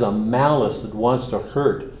that has a malice that wants to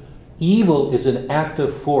hurt. Evil is an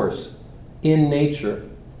active force in nature.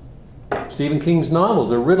 Stephen King's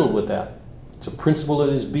novels are riddled with that. It's a principle in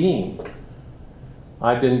his being.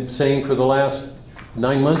 I've been saying for the last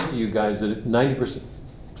 9 months to you guys that 90%,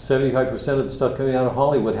 75% of the stuff coming out of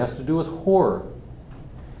Hollywood has to do with horror.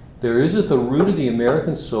 There is at the root of the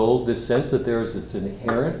American soul this sense that there is this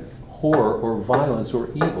inherent horror or violence or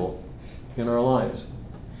evil in our lives.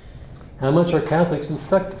 How much are Catholics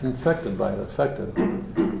infected by it, affected?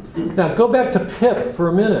 Now go back to Pip for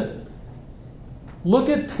a minute. Look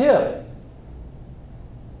at Pip.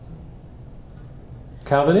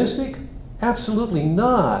 Calvinistic? Absolutely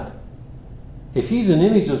not. If he's an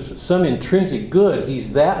image of some intrinsic good,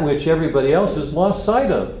 he's that which everybody else has lost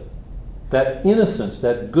sight of. That innocence,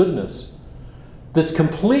 that goodness, that's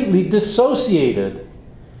completely dissociated.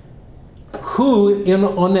 Who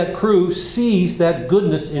on that crew sees that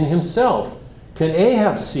goodness in himself? Can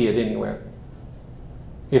Ahab see it anywhere?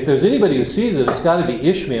 If there's anybody who sees it, it's got to be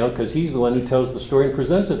Ishmael, because he's the one who tells the story and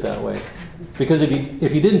presents it that way. Because if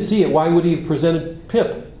he didn't see it, why would he have presented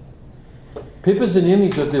Pip? Pip is an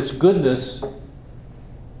image of this goodness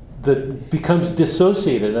that becomes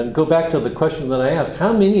dissociated. And go back to the question that I asked.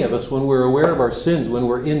 How many of us, when we're aware of our sins, when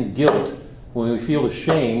we're in guilt, when we feel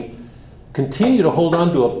ashamed, continue to hold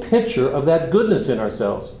on to a picture of that goodness in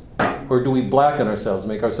ourselves? Or do we blacken ourselves,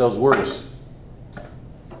 make ourselves worse?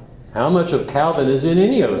 How much of Calvin is in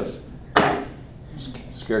any of us?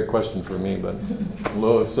 Scary question for me, but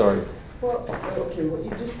Lois, sorry. Well, okay, what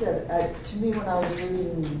you just said, to me when I was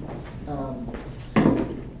reading,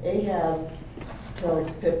 Ahab tells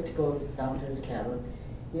Pip to go down to his cabin.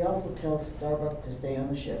 He also tells Starbuck to stay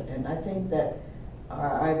on the ship. And I think that,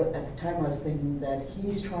 at the time I was thinking that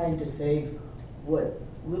he's trying to save what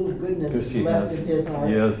little goodness Yes, is he left has. in his heart.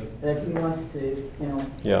 Yes. That he wants to,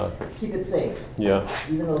 Yeah, keep it safe, yeah.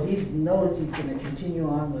 even though he knows he's gonna continue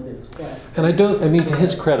on with his quest. And to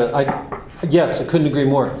his credit, yes, I couldn't agree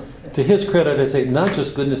more. To his credit, I say, not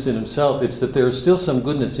just goodness in himself, it's that there is still some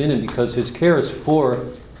goodness in him because his care is for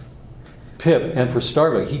Pip and for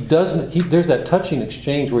Starbuck. There's that touching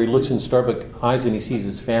exchange where he looks in Starbuck's eyes and he sees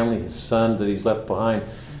his family, his son that he's left behind.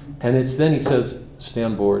 And it's then he says, stay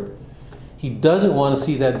on board. He doesn't want to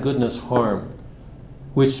see that goodness harm,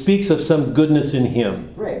 which speaks of some goodness in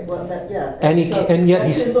him. Right, well, yeah. And yet that's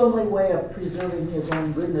he's- his only way of preserving his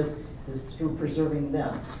own goodness is through preserving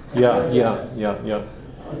them. Yeah.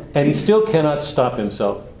 And he still cannot stop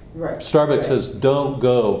himself. Right. Starbuck right. says, don't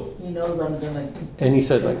go. He knows I'm gonna. And he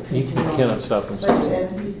says, he cannot stop himself.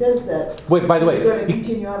 And he says that. Wait, by the way, he's going to he-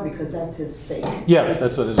 continue on because that's his fate. Yes,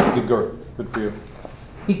 that's what it is. Good girl. Good for you.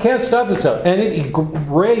 He can't stop himself. And if he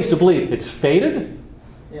raised to believe it's fated,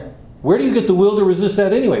 Yeah. where do you get the will to resist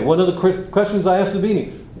that anyway? One of the questions I asked at the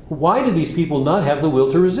beginning, why did these people not have the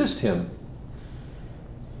will to resist him?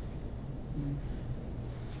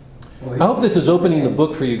 I hope this is opening the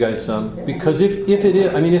book for you guys some, because if it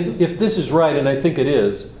is, if this is right, and I think it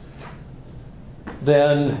is,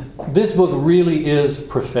 then this book really is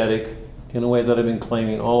prophetic in a way that I've been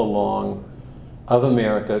claiming all along of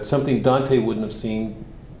America. It's something Dante wouldn't have seen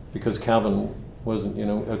because Calvin wasn't,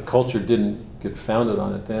 a culture didn't get founded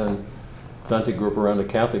on it then. Dante grew up around a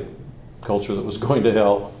Catholic culture that was going to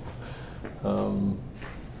hell.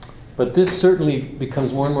 But this certainly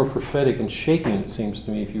becomes more and more prophetic and shaking, it seems to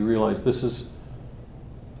me, if you realize this is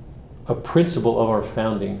a principle of our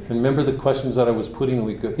founding. And remember the questions that I was putting a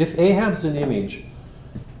week ago. If Ahab's an image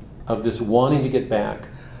of this wanting to get back,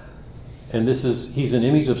 and he's an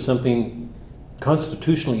image of something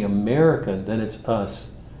constitutionally American, then it's us.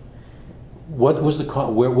 What were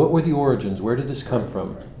the origins? Where did this come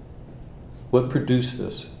from? What produced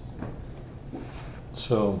this?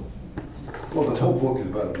 So... Well, the whole book is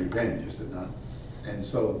about revenge, is it not? And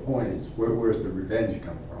so the point is, where's the revenge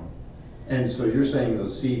come from? And so you're saying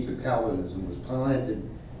those seeds of Calvinism was planted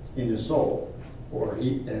in his soul,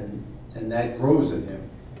 and that grows in him.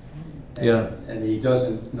 And he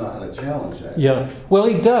doesn't know how to challenge that. Yeah, well,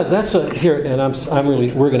 he does. We're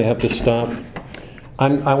going to have to stop.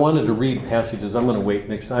 I wanted to read passages. I'm going to wait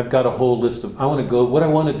next. I've got a whole list of. What I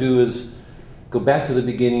want to do is go back to the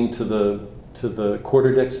beginning to the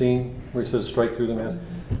quarterdeck scene where he says, "Strike through the mass."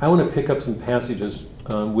 I want to pick up some passages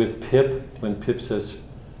with Pip when Pip says,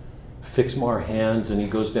 "Fix our hands," and he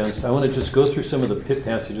goes down. So I want to just go through some of the Pip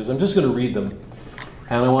passages. I'm just going to read them,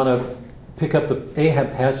 and I want to pick up the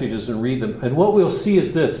Ahab passages and read them. And what we'll see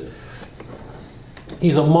is this.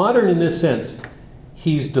 He's a modern in this sense.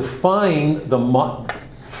 He's defying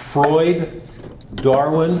Freud,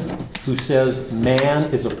 Darwin, who says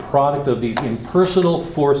man is a product of these impersonal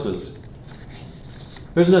forces.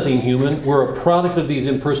 There's nothing human. We're a product of these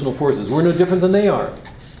impersonal forces. We're no different than they are.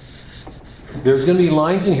 There's going to be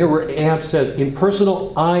lines in here where Ahab says,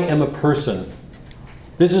 impersonal, I am a person.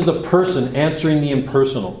 This is the person answering the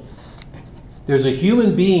impersonal. There's a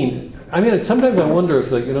human being. Sometimes I wonder if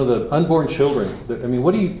the unborn children,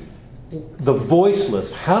 the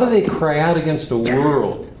voiceless, how do they cry out against a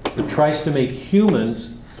world that tries to make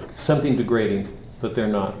humans something degrading that they're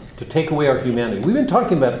not, to take away our humanity? We've been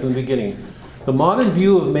talking about it from the beginning. The modern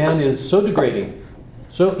view of man is so degrading,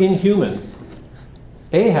 so inhuman.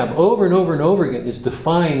 Ahab, over and over and over again, is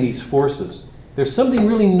defying these forces. There's something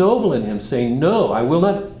really noble in him saying, no, I will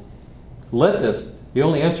not let this. The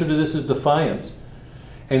only answer to this is defiance.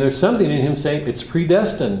 And there's something in him saying, it's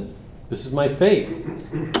predestined. This is my fate.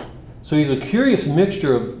 So he's a curious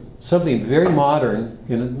mixture of something very modern.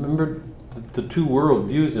 Remember, the two world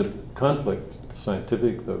views of conflict, the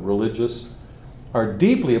scientific, the religious, are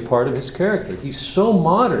deeply a part of his character. He's so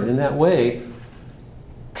modern in that way,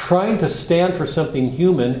 trying to stand for something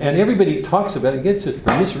human, and everybody talks about it. Gets this,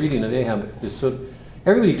 the misreading of Ahab is so,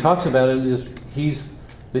 everybody talks about it as he's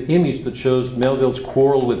the image that shows Melville's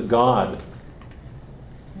quarrel with God.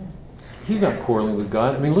 He's not quarreling with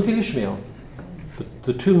God. Look at Ishmael.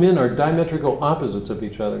 The two men are diametrical opposites of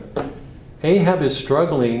each other. Ahab is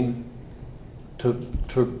struggling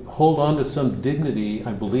to hold on to some dignity,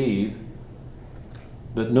 I believe,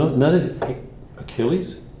 that none of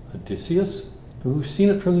Achilles, Odysseus, we've seen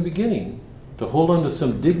it from the beginning, to hold on to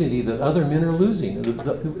some dignity that other men are losing.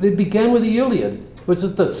 It began with the Iliad. It's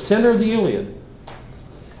at the center of the Iliad.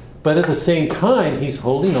 But at the same time, he's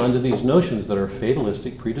holding on to these notions that are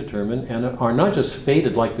fatalistic, predetermined, and are not just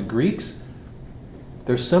fated like the Greeks.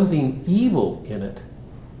 There's something evil in it.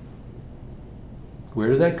 Where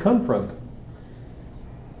did that come from?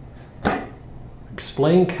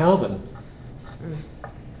 Explain Calvin.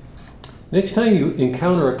 Next time you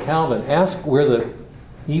encounter a Calvin, ask where the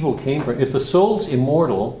evil came from. If the soul's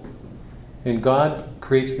immortal, and God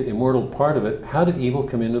creates the immortal part of it, how did evil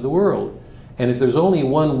come into the world? And if there's only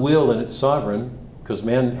one will and it's sovereign, because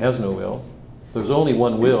man has no will, there's only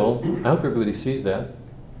one will, I hope everybody sees that.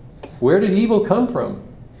 Where did evil come from?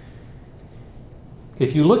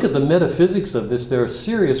 If you look at the metaphysics of this, there are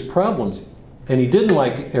serious problems. And he didn't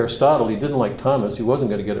like Aristotle, he didn't like Thomas, he wasn't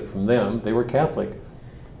going to get it from them. They were Catholic.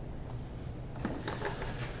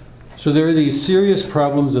 So there are these serious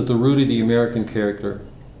problems at the root of the American character.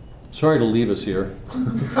 Sorry to leave us here.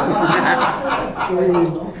 I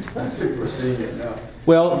think we're seeing it now.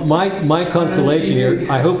 Well, my consolation here,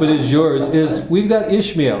 I hope it is yours, is we've got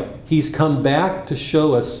Ishmael. He's come back to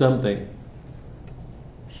show us something.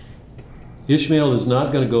 Ishmael is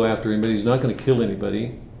not going to go after anybody. He's not going to kill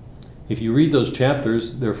anybody. If you read those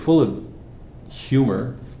chapters, they're full of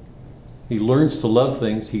humor. He learns to love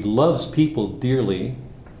things. He loves people dearly.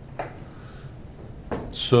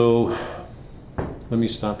 So, let me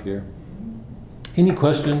stop here. Any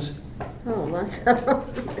questions? Oh, lots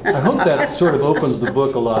I hope that sort of opens the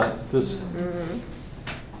book a lot. This.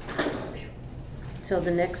 So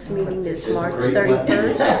the next meeting is It's a March great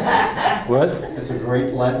 31st? What? It's a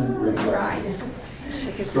great Lenten reflection.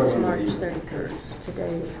 I guess it's March 31st.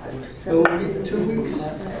 Today's the 17th. 2 weeks.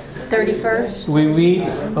 31st? We meet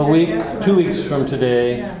a week, 2 weeks from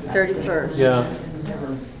today. 31st. Yeah.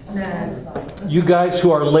 You guys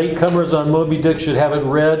who are latecomers on Moby Dick should have it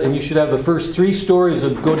read, and you should have the first 3 stories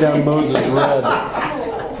that go down Moses read.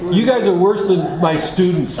 You guys are worse than my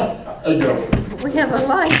students. I know. We have a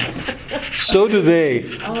life. So do they.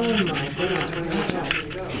 Oh my goodness.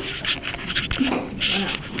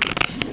 Wow.